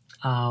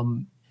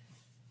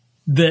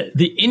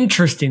the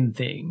interesting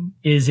thing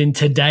is, in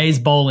today's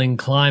bowling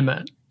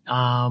climate,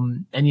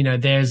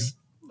 there's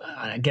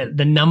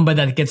the number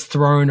that gets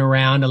thrown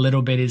around a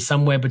little bit is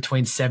somewhere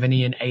between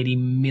 70 and 80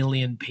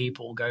 million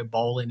people go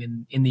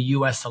bowling in the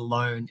US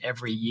alone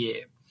every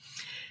year.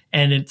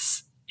 And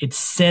it's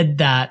said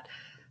that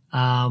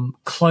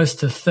close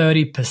to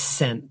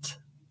 30%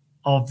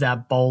 of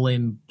that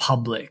bowling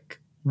public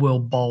will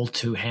bowl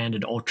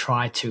two-handed or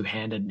try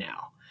two-handed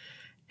now.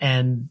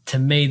 And to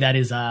me, that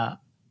is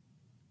a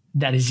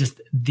that is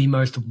just the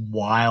most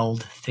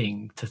wild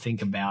thing to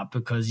think about,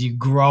 because you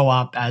grow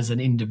up as an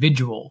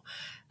individual,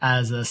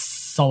 as a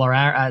solar,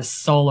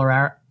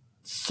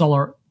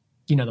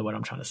 you know the word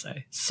I'm trying to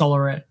say,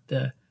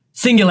 the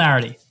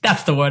singularity.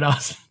 That's the word I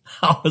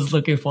was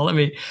looking for. Let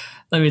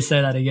me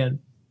say that again.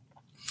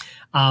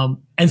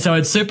 And so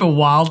it's super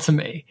wild to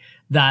me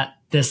that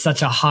there's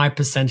such a high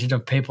percentage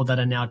of people that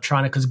are now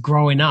trying to, because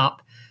growing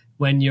up,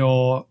 when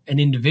you're an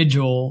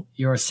individual,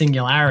 you're a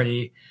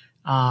singularity,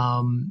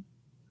 to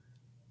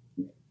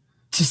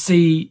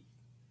see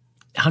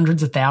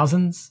hundreds of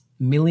thousands,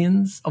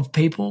 millions of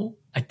people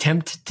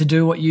attempt to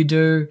do what you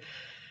do,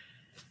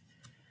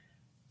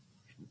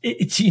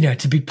 it's,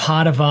 to be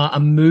part of a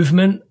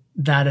movement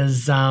that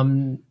has,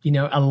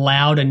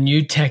 allowed a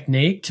new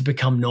technique to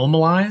become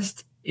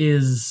normalized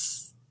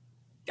is,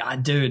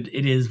 dude,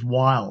 it is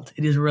wild.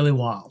 It is really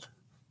wild.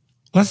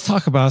 Let's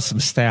talk about some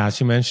stats.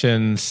 You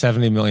mentioned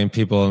 70 million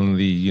people in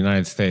the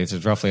United States.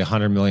 There's roughly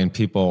 100 million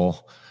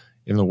people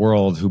in the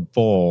world who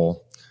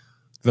bowl.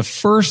 The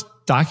first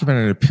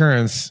documented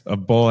appearance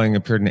of bowling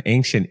appeared in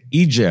ancient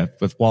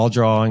Egypt, with wall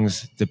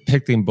drawings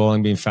depicting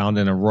bowling being found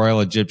in a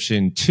royal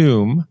Egyptian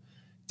tomb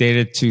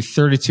dated to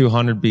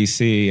 3200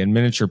 BC, and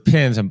miniature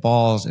pins and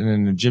balls in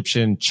an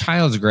Egyptian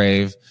child's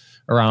grave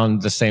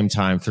around the same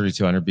time,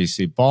 3200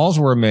 BC. Balls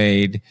were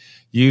made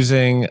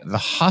using the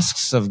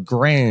husks of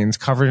grains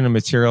covered in a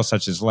material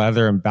such as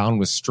leather and bound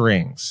with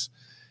strings.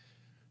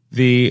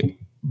 The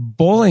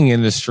bowling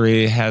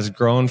industry has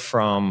grown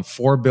from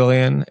 4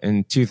 billion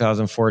in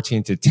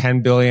 2014 to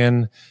 10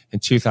 billion in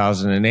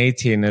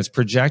 2018, and is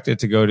projected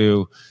to go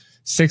to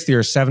 60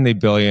 or 70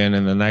 billion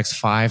in the next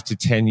 5 to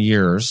 10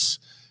 years.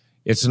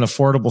 It's an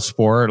affordable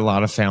sport. A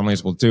lot of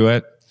families will do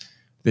it.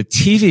 The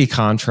TV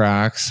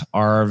contracts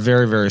are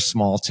very, very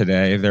small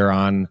today. They're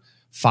on,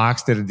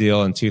 Fox did a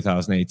deal in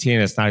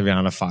 2018. It's not even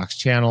on a Fox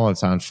channel.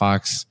 It's on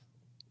Fox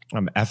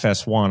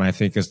FS1, I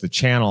think, is the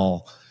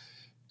channel.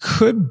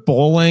 Could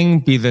bowling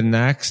be the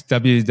next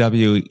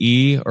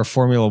WWE or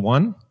Formula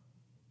One?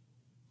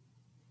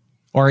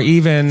 Or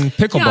even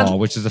pickleball,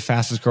 which is the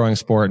fastest growing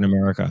sport in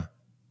America?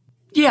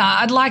 Yeah,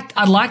 I'd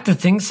like to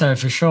think so,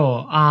 for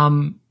sure.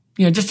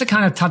 Just to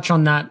kind of touch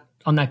on that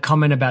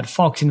comment about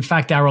Fox. In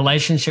fact, our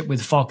relationship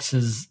with Fox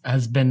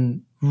has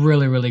been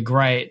really, really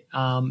great.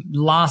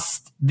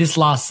 This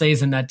last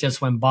season that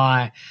just went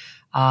by,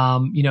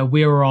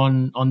 we were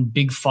on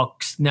Big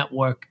Fox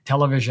Network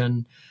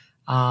television,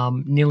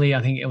 nearly,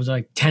 I think it was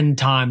like 10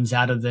 times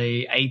out of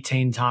the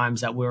 18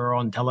 times that we were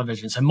on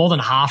television. So more than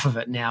half of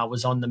it now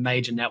was on the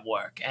major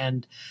network.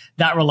 And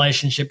that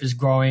relationship is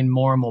growing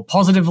more and more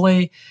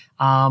positively.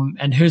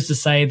 And who's to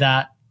say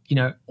that,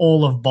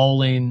 all of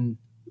bowling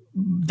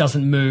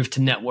doesn't move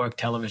to network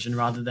television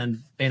rather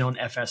than being on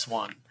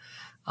FS1.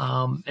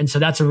 And so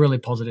that's a really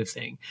positive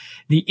thing.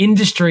 The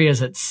industry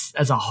as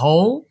a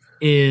whole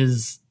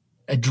is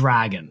a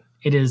dragon.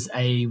 It is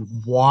a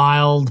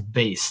wild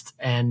beast.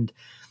 And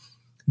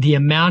the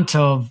amount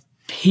of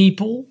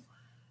people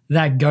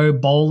that go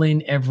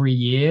bowling every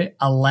year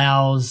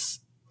allows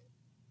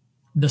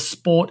the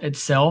sport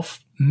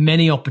itself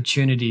many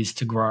opportunities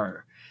to grow.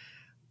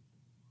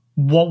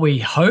 What we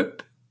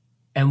hope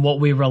and what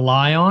we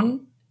rely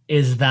on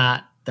is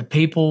that the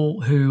people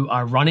who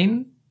are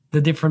running the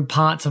different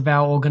parts of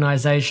our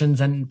organizations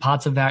and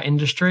parts of our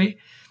industry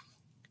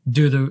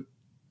do the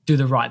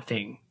right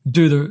thing,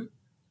 do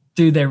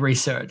their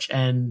research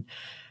and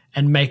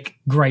make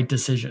great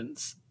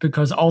decisions,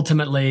 because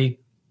ultimately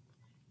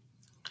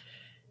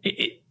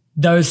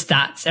those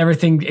stats,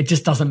 everything, it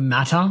just doesn't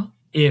matter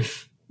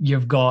if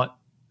you've got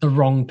the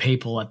wrong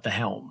people at the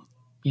helm.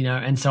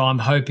 And so I'm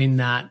hoping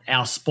that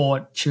our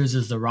sport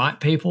chooses the right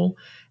people,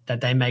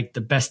 that they make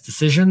the best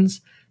decisions.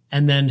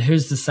 And then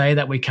who's to say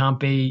that we can't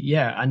be,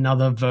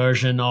 another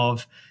version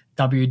of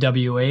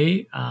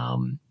WWE? I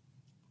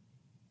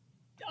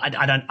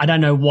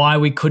don't know why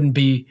we couldn't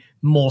be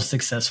more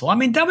successful. I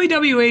mean,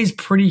 WWE is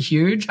pretty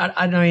huge.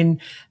 I mean,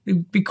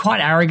 it'd be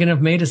quite arrogant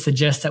of me to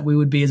suggest that we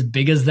would be as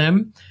big as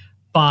them,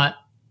 but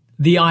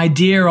the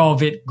idea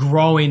of it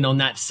growing on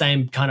that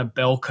same kind of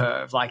bell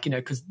curve,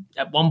 because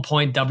at one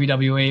point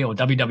WWE or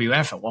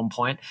WWF at one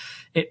point,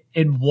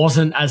 it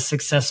wasn't as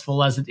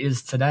successful as it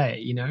is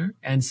today,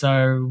 And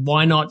so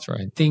why not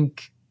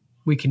think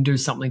we can do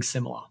something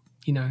similar?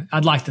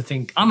 I'd like to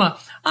think I'm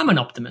an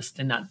optimist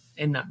in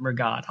that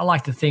regard. I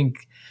like to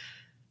think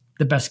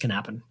the best can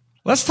happen.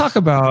 Let's talk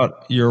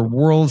about your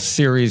World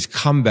Series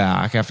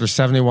comeback. After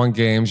 71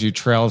 games, you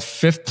trailed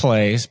fifth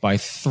place by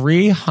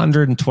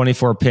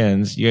 324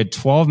 pins. You had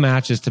 12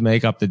 matches to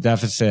make up the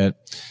deficit.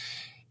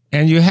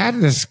 And you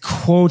had this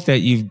quote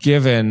that you've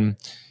given,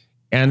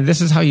 and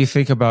this is how you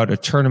think about a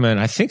tournament.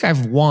 I think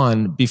I've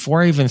won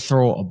before I even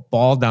throw a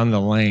ball down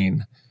the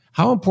lane.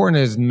 How important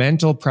is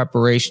mental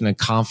preparation and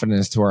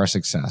confidence to our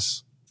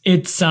success?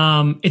 It's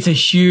a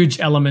huge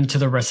element to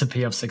the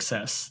recipe of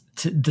success,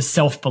 to the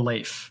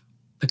self-belief.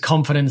 The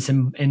confidence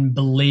in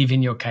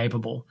believing you're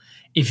capable.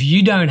 If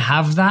you don't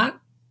have that,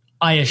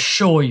 I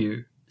assure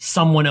you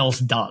someone else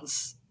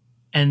does.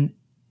 And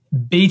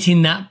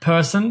beating that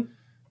person,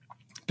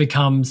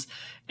 becomes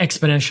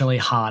exponentially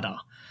harder.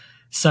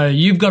 So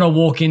you've got to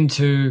walk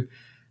into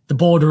the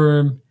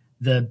boardroom,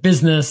 the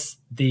business,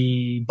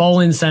 the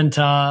bowling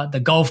center, the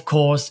golf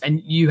course,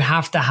 and you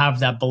have to have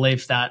that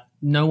belief that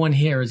no one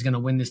here is going to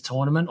win this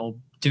tournament or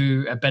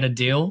do a better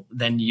deal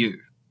than you.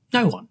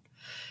 No one.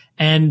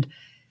 And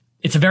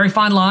it's a very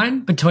fine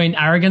line between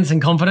arrogance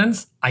and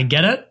confidence. I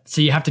get it.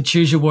 So you have to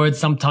choose your words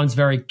sometimes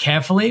very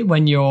carefully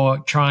when you're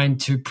trying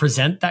to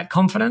present that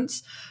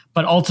confidence.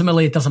 But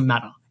ultimately, it doesn't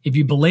matter. If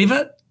you believe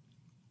it,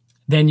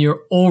 then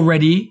you're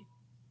already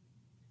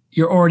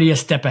a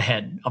step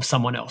ahead of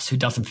someone else who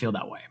doesn't feel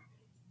that way.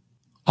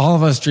 All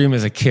of us dream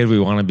as a kid, we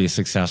want to be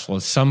successful.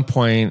 At some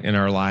point in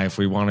our life,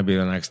 we want to be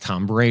the next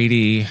Tom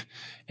Brady,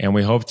 and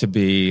we hope to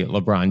be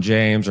LeBron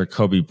James or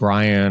Kobe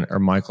Bryant or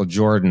Michael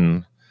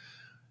Jordan.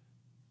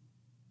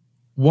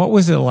 What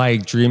was it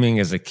like dreaming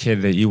as a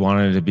kid that you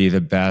wanted to be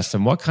the best?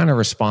 And what kind of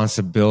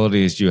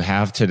responsibilities do you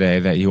have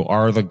today that you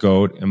are the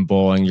GOAT in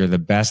bowling, you're the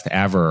best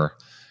ever?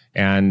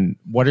 And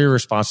what are your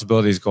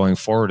responsibilities going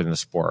forward in the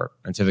sport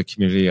and to the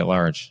community at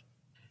large?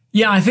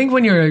 Yeah, I think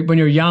when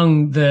you're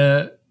young,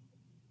 the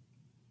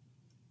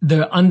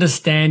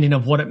understanding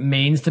of what it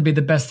means to be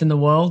the best in the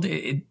world,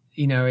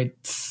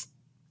 it's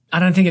I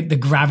don't think the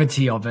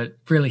gravity of it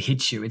really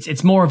hits you.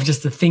 It's more of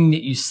just the thing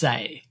that you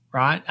say,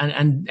 right?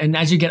 And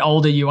as you get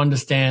older, you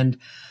understand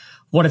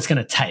what it's going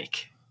to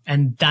take,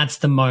 and that's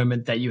the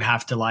moment that you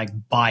have to like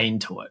buy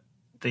into it.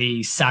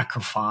 The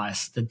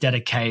sacrifice, the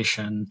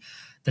dedication,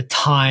 the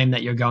time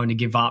that you're going to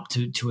give up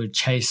to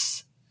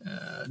chase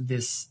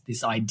this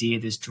idea,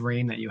 this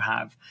dream that you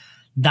have.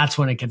 That's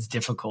when it gets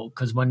difficult,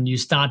 because when you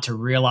start to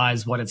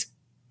realize what it's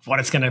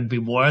going to be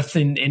worth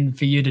in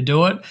for you to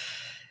do it,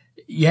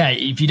 yeah,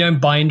 if you don't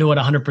buy into it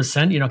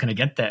 100%, you're not going to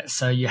get there.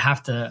 So you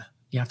have to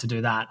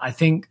do that. I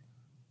think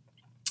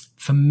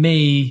for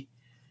me,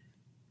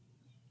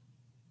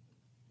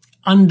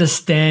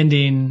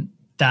 understanding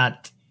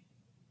that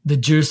the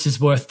juice is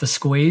worth the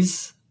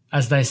squeeze,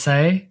 as they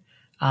say,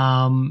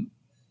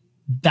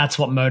 that's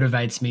what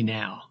motivates me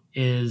now.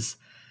 Is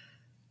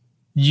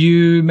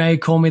you may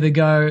call me the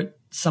GOAT,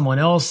 someone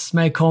else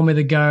may call me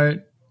the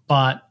GOAT,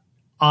 but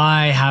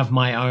I have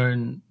my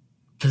own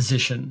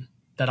position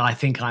that I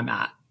think I'm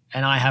at,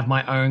 and I have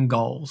my own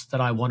goals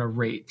that I want to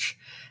reach.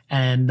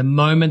 And the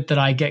moment that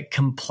I get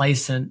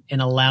complacent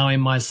in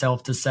allowing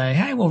myself to say,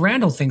 hey, well,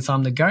 Randall thinks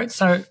I'm the GOAT,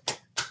 so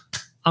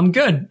I'm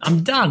good,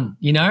 I'm done,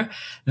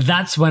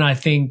 that's when I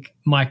think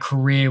my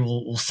career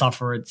will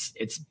suffer its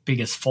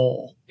biggest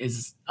fall,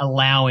 is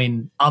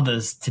allowing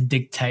others to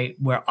dictate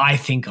where I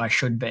think I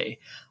should be.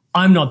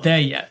 I'm not there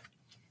yet.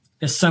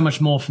 There's so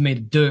much more for me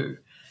to do.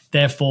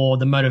 Therefore,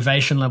 the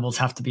motivation levels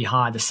have to be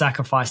high. The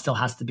sacrifice still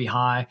has to be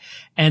high.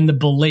 And the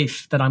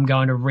belief that I'm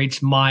going to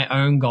reach my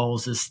own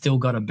goals has still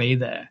got to be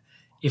there.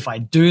 If I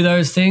do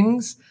those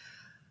things,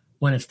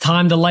 when it's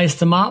time to lace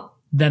them up,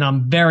 then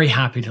I'm very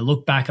happy to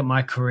look back at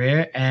my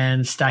career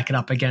and stack it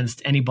up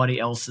against anybody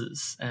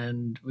else's.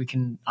 And we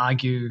can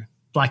argue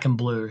black and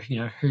blue,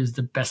 who's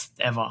the best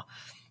ever.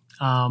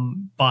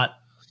 But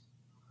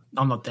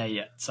I'm not there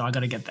yet. So I got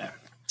to get there.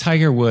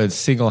 Tiger Woods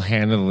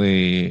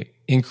single-handedly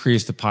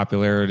increased the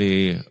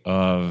popularity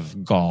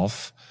of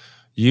golf.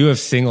 You have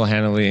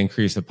single-handedly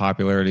increased the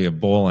popularity of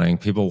bowling.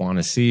 People want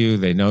to see you.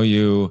 They know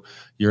you.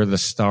 You're the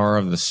star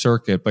of the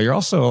circuit, but you're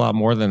also a lot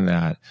more than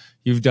that.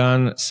 You've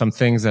done some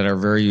things that are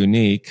very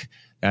unique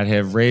that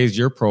have raised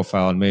your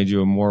profile and made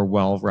you a more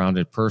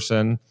well-rounded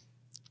person,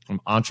 an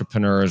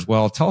entrepreneur as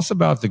well. Tell us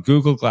about the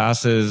Google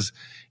glasses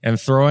and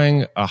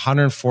throwing a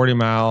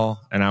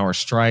 140-mile-an-hour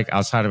strike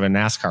outside of a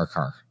NASCAR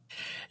car.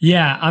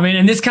 Yeah, I mean,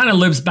 and this kind of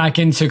loops back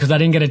into, because I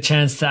didn't get a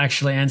chance to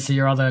actually answer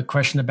your other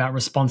question about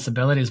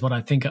responsibilities, what I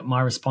think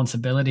my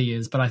responsibility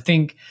is. But I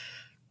think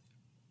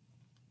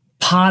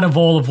part of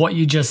all of what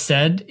you just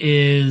said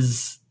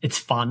is it's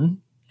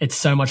fun. It's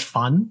so much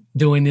fun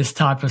doing this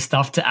type of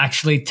stuff, to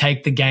actually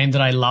take the game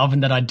that I love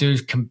and that I do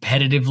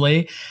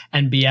competitively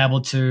and be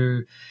able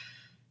to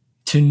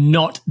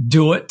not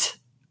do it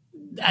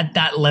at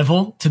that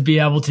level, to be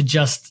able to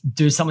just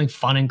do something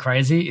fun and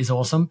crazy is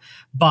awesome.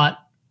 But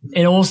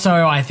it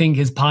also, I think,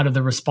 is part of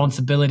the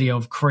responsibility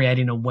of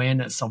creating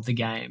awareness of the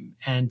game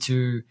and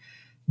to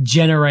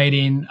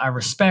generating a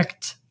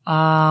respect,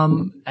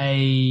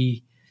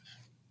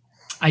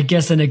 I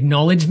guess an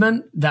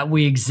acknowledgement that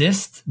we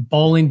exist.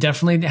 Bowling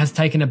definitely has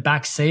taken a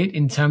back seat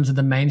in terms of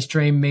the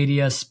mainstream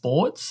media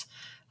sports.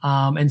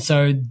 And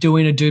so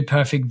doing a Dude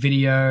Perfect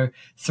video,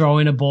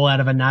 throwing a ball out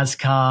of a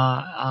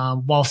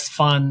NASCAR, whilst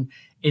fun,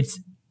 it's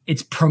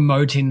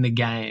promoting the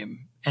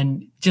game.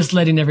 And just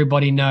letting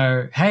everybody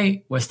know,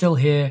 hey, we're still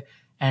here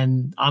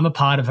and I'm a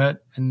part of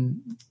it. And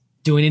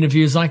doing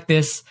interviews like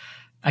this,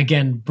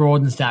 again,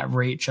 broadens that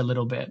reach a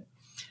little bit.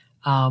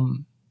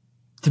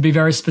 To be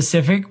very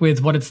specific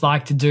with what it's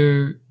like to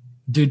do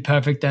Dude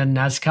Perfect and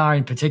NASCAR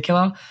in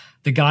particular,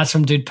 the guys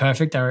from Dude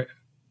Perfect, they're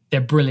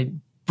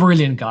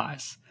brilliant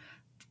guys.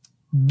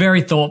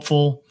 Very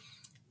thoughtful,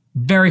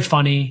 very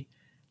funny,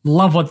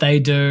 love what they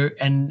do,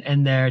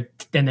 and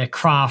their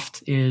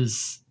craft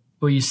is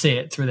well, you see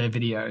it through their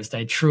videos.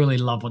 They truly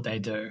love what they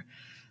do.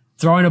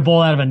 Throwing a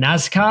ball out of a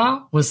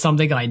NASCAR was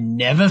something I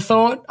never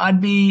thought I'd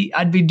be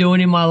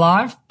doing in my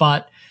life,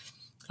 but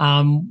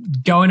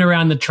going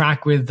around the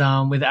track with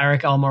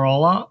Eric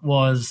Almirola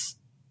was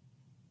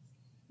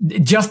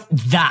just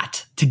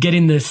that, to get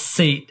in the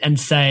seat and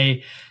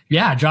say,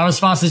 yeah, drive as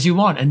fast as you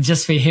want. And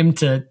just for him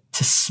to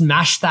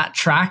smash that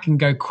track and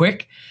go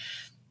quick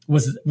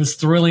was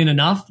thrilling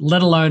enough,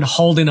 let alone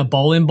holding a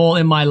bowling ball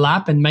in my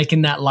lap and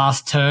making that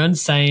last turn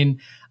saying,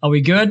 are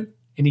we good?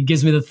 And he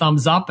gives me the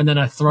thumbs up, and then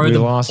I throw the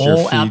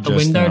ball out the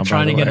window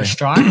trying to get a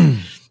strike.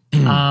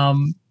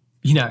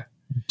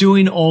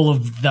 Doing all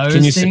of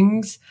those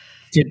things.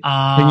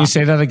 Can you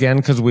say that again?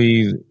 Because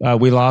we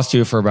lost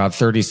you for about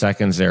 30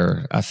 seconds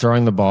there.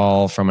 Throwing the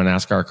ball from a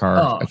NASCAR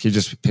car. Can you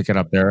just pick it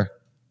up there?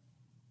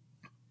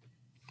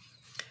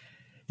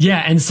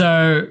 Yeah, and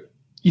so,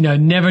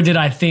 never did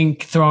I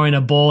think throwing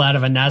a ball out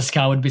of a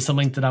NASCAR would be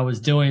something that I was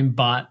doing.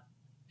 But,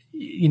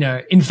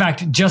 in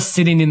fact, just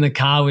sitting in the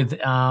car with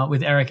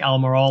Eric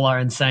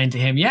Almirola and saying to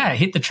him, yeah,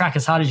 hit the track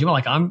as hard as you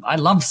want. Like, I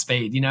love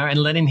speed, and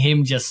letting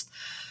him just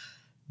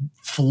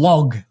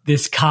flog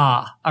this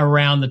car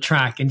around the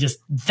track, and just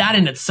that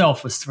in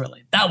itself was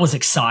thrilling. That was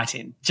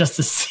exciting, just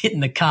to sit in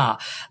the car,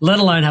 let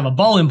alone have a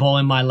bowling ball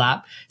in my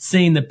lap,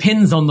 seeing the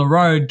pins on the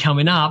road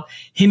coming up,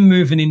 him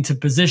moving into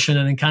position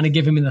and then kind of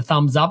giving me the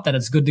thumbs up that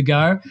it's good to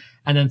go,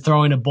 and then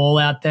throwing a ball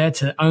out there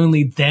to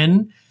only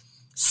then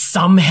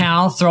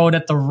somehow throw it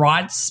at the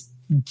right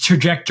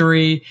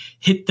trajectory,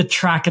 hit the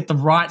track at the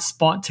right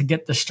spot to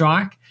get the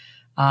strike.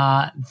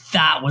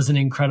 That was an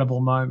incredible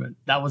moment.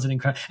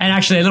 And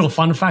actually, a little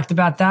fun fact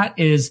about that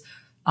is,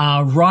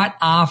 right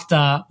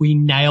after we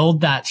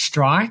nailed that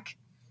strike,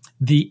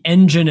 the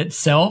engine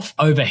itself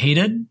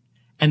overheated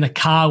and the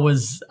car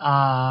was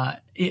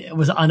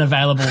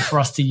unavailable for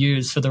us to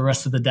use for the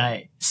rest of the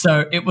day.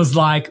 So it was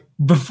like,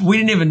 we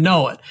didn't even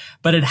know it,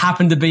 but it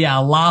happened to be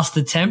our last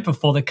attempt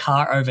before the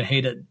car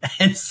overheated.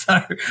 And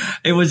so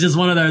it was just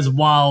one of those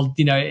wild,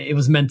 it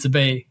was meant to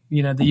be,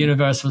 the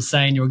universe was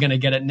saying you were going to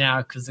get it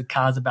now because the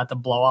car's about to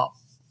blow up.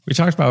 We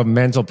talked about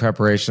mental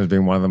preparation as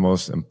being one of the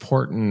most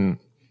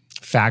important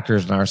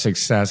factors in our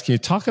success. Can you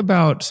talk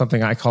about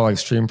something I call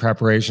extreme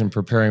preparation,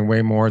 preparing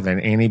way more than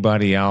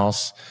anybody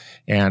else,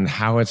 and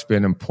how it's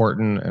been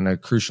important and a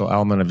crucial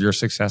element of your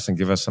success, and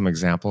give us some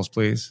examples,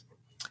 please?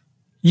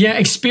 Yeah,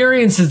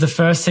 experience is the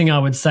first thing I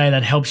would say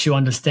that helps you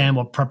understand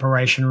what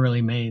preparation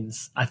really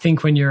means. I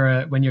think when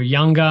you're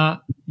younger,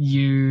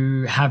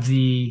 you have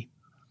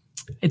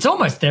it's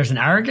almost, there's an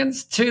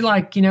arrogance to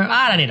I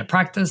don't need to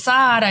practice.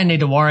 I don't need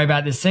to worry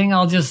about this thing.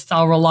 I'll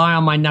rely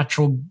on my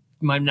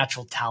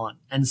natural talent.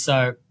 And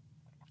so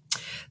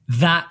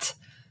that,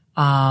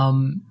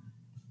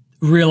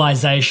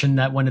 realization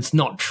that when it's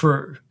not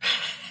true,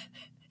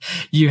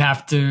 you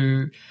have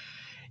to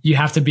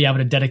be able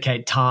to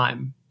dedicate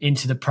time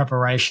into the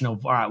preparation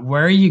of, all right,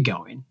 where are you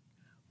going?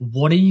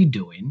 What are you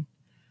doing?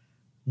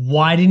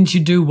 Why didn't you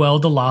do well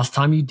the last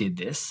time you did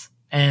this?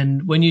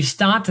 And when you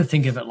start to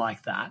think of it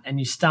like that, and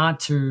you start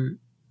to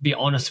be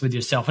honest with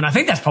yourself, and I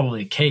think that's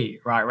probably key,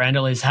 right,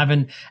 Randall, is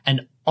having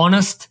an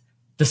honest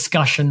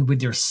discussion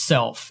with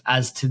yourself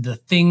as to the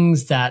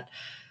things that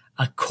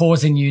are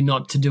causing you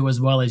not to do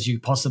as well as you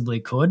possibly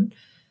could.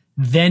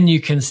 Then you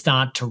can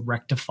start to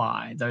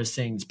rectify those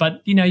things.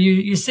 But,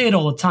 you see it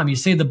all the time. You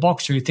see the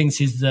boxer who thinks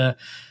he's the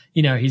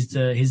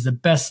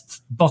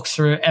best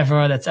boxer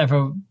ever that's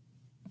ever,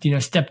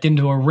 stepped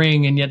into a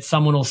ring. And yet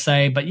someone will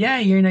say, but yeah,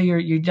 you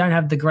don't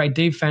have the great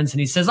defense. And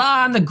he says,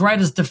 I'm the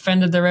greatest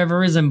defender there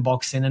ever is in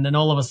boxing. And then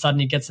all of a sudden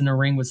he gets in a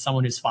ring with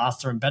someone who's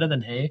faster and better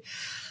than he,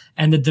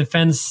 and the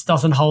defense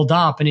doesn't hold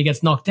up and he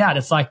gets knocked out.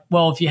 It's like,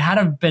 well, if you had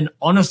have been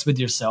honest with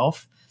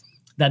yourself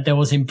that there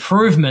was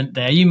improvement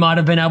there, you might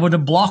have been able to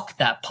block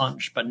that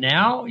punch. But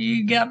now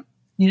you get,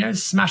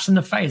 smashed in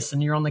the face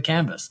and you're on the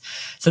canvas.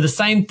 So the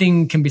same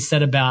thing can be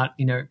said about,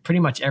 pretty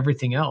much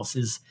everything else.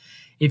 Is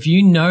if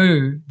you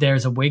know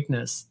there's a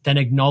weakness, then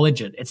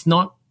acknowledge it. It's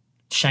not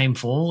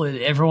shameful.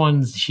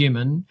 Everyone's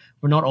human.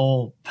 We're not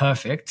all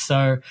perfect.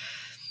 So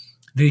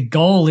the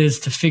goal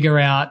is to figure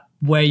out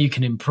where you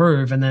can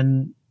improve and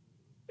then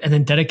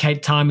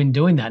dedicate time in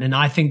doing that. And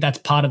I think that's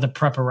part of the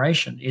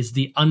preparation, is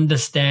the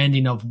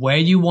understanding of where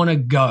you want to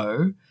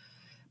go,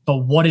 but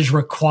what is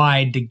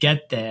required to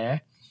get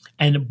there,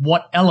 and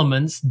what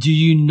elements do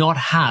you not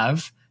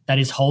have that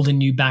is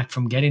holding you back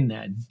from getting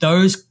there.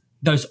 Those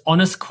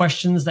honest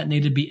questions that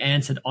need to be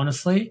answered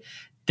honestly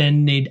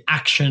then need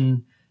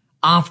action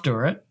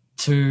after it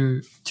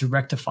to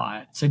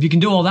rectify it. So if you can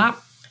do all that,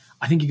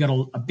 I think you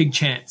got a big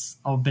chance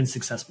of being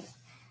successful.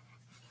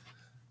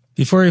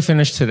 Before we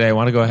finish today, I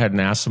want to go ahead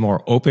and ask some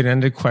more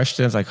open-ended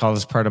questions. I call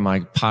this part of my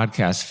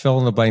podcast, Fill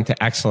in the Blank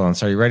to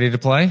Excellence. Are you ready to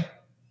play?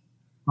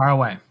 Fire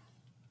away.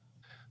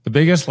 The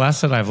biggest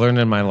lesson I've learned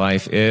in my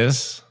life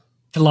is?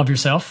 To love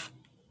yourself.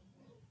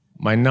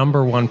 My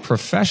number one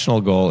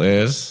professional goal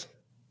is?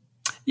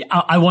 Yeah,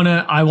 I want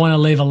to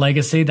leave a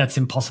legacy that's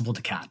impossible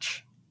to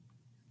catch.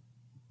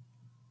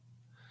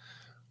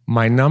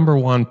 My number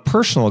one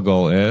personal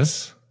goal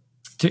is?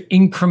 to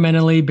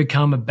incrementally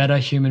become a better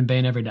human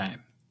being every day.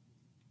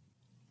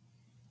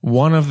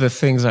 One of the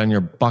things on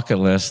your bucket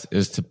list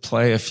is to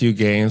play a few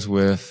games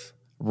with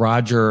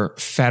Roger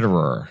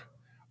Federer.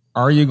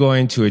 Are you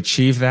going to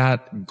achieve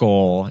that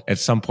goal at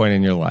some point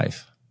in your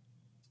life?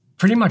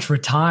 Pretty much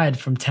retired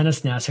from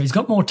tennis now, so he's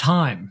got more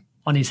time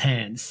on his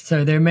hands.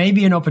 So there may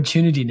be an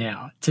opportunity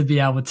now to be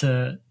able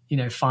to,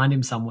 find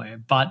him somewhere.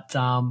 But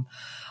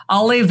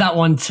I'll leave that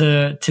one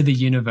to the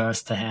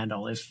universe to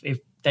handle. If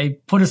they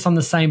put us on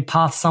the same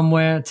path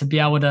somewhere, to be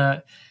able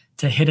to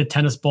hit a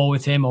tennis ball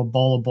with him or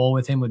bowl a ball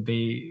with him would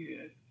be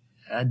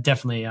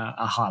definitely a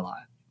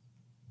highlight.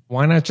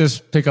 Why not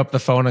just pick up the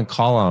phone and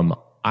call him?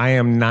 I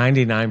am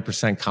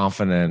 99%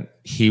 confident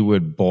he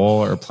would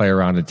bowl or play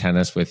around in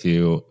tennis with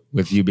you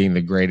being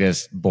the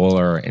greatest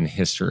bowler in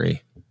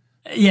history.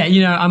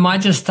 Yeah, I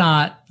might just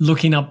start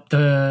looking up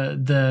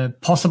the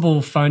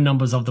possible phone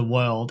numbers of the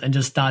world and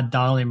just start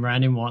dialing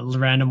random ones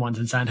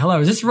and saying,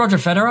 hello, is this Roger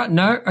Federer?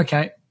 No?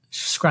 Okay.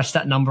 Scratch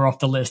that number off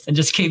the list and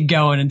just keep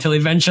going until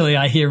eventually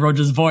I hear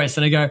Roger's voice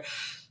and I go,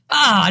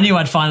 I knew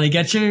I'd finally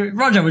get you.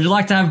 Roger, would you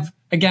like to have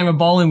a game of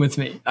bowling with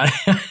me?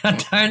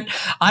 I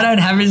don't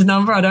have his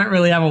number. I don't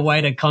really have a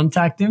way to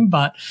contact him.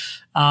 But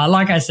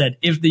like I said,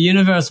 if the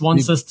universe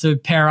wants us to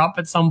pair up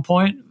at some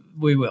point,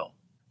 we will.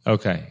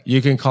 Okay.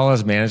 You can call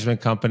his management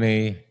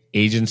company,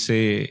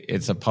 agency.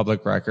 It's a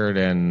public record.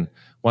 And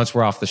once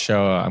we're off the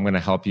show, I'm going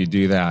to help you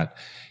do that.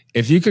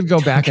 If you could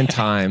go back in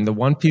time, the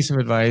one piece of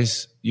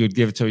advice you would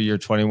give to your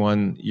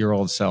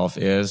 21-year-old self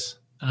is?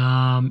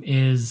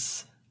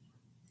 It's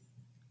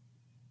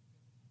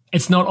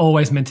not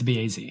always meant to be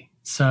easy.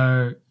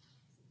 So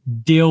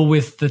deal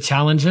with the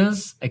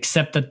challenges,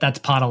 accept that that's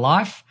part of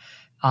life,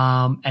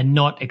 and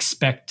not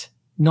expect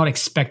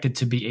it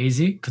to be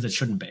easy because it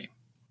shouldn't be.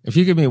 If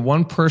you could meet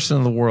one person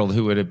in the world,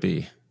 who would it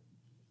be?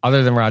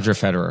 Other than Roger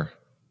Federer.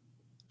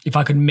 If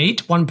I could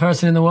meet one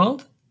person in the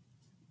world?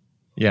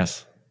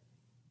 Yes.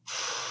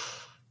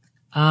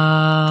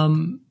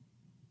 Look,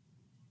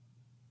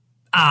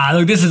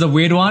 this is a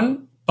weird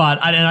one,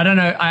 but I don't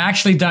know. I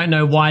actually don't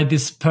know why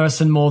this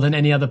person more than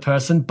any other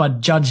person,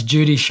 but Judge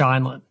Judy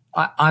Shineland.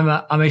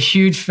 I'm a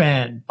huge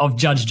fan of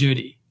Judge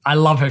Judy. I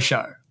love her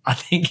show. I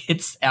think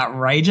it's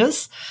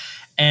outrageous.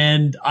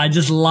 And I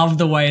just love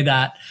the way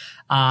that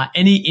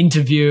any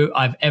interview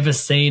I've ever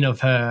seen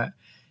of her,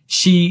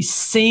 she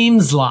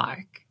seems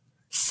like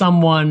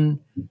someone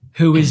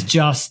who is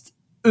just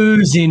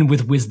oozing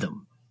with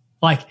wisdom.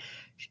 Like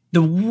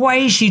the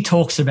way she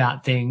talks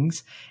about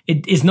things,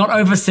 it is not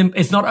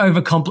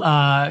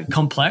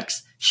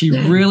complex. She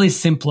really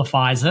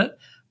simplifies it,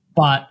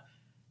 but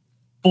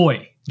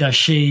boy, does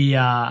she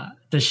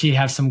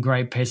have some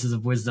great pieces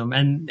of wisdom,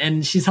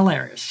 and she's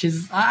hilarious.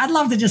 I'd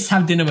love to just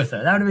have dinner with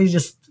her. That would be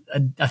just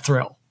a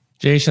thrill.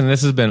 Jason,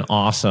 this has been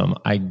awesome.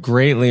 I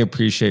greatly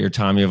appreciate your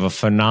time. You have a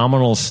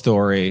phenomenal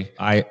story.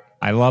 I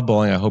love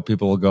bowling. I hope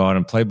people will go out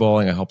and play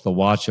bowling. I hope they'll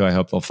watch you. I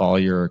hope they'll follow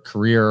your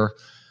career.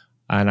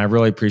 And I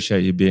really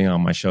appreciate you being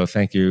on my show.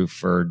 Thank you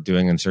for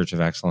doing In Search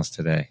of Excellence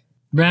today.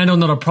 Randall,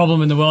 not a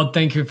problem in the world.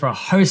 Thank you for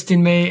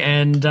hosting me.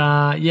 And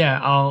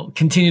I'll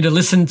continue to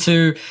listen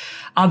to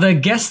other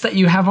guests that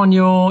you have on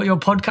your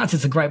podcast.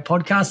 It's a great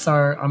podcast. So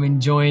I'm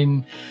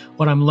enjoying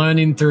what I'm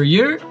learning through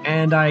you.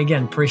 And I,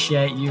 again,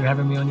 appreciate you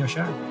having me on your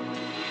show.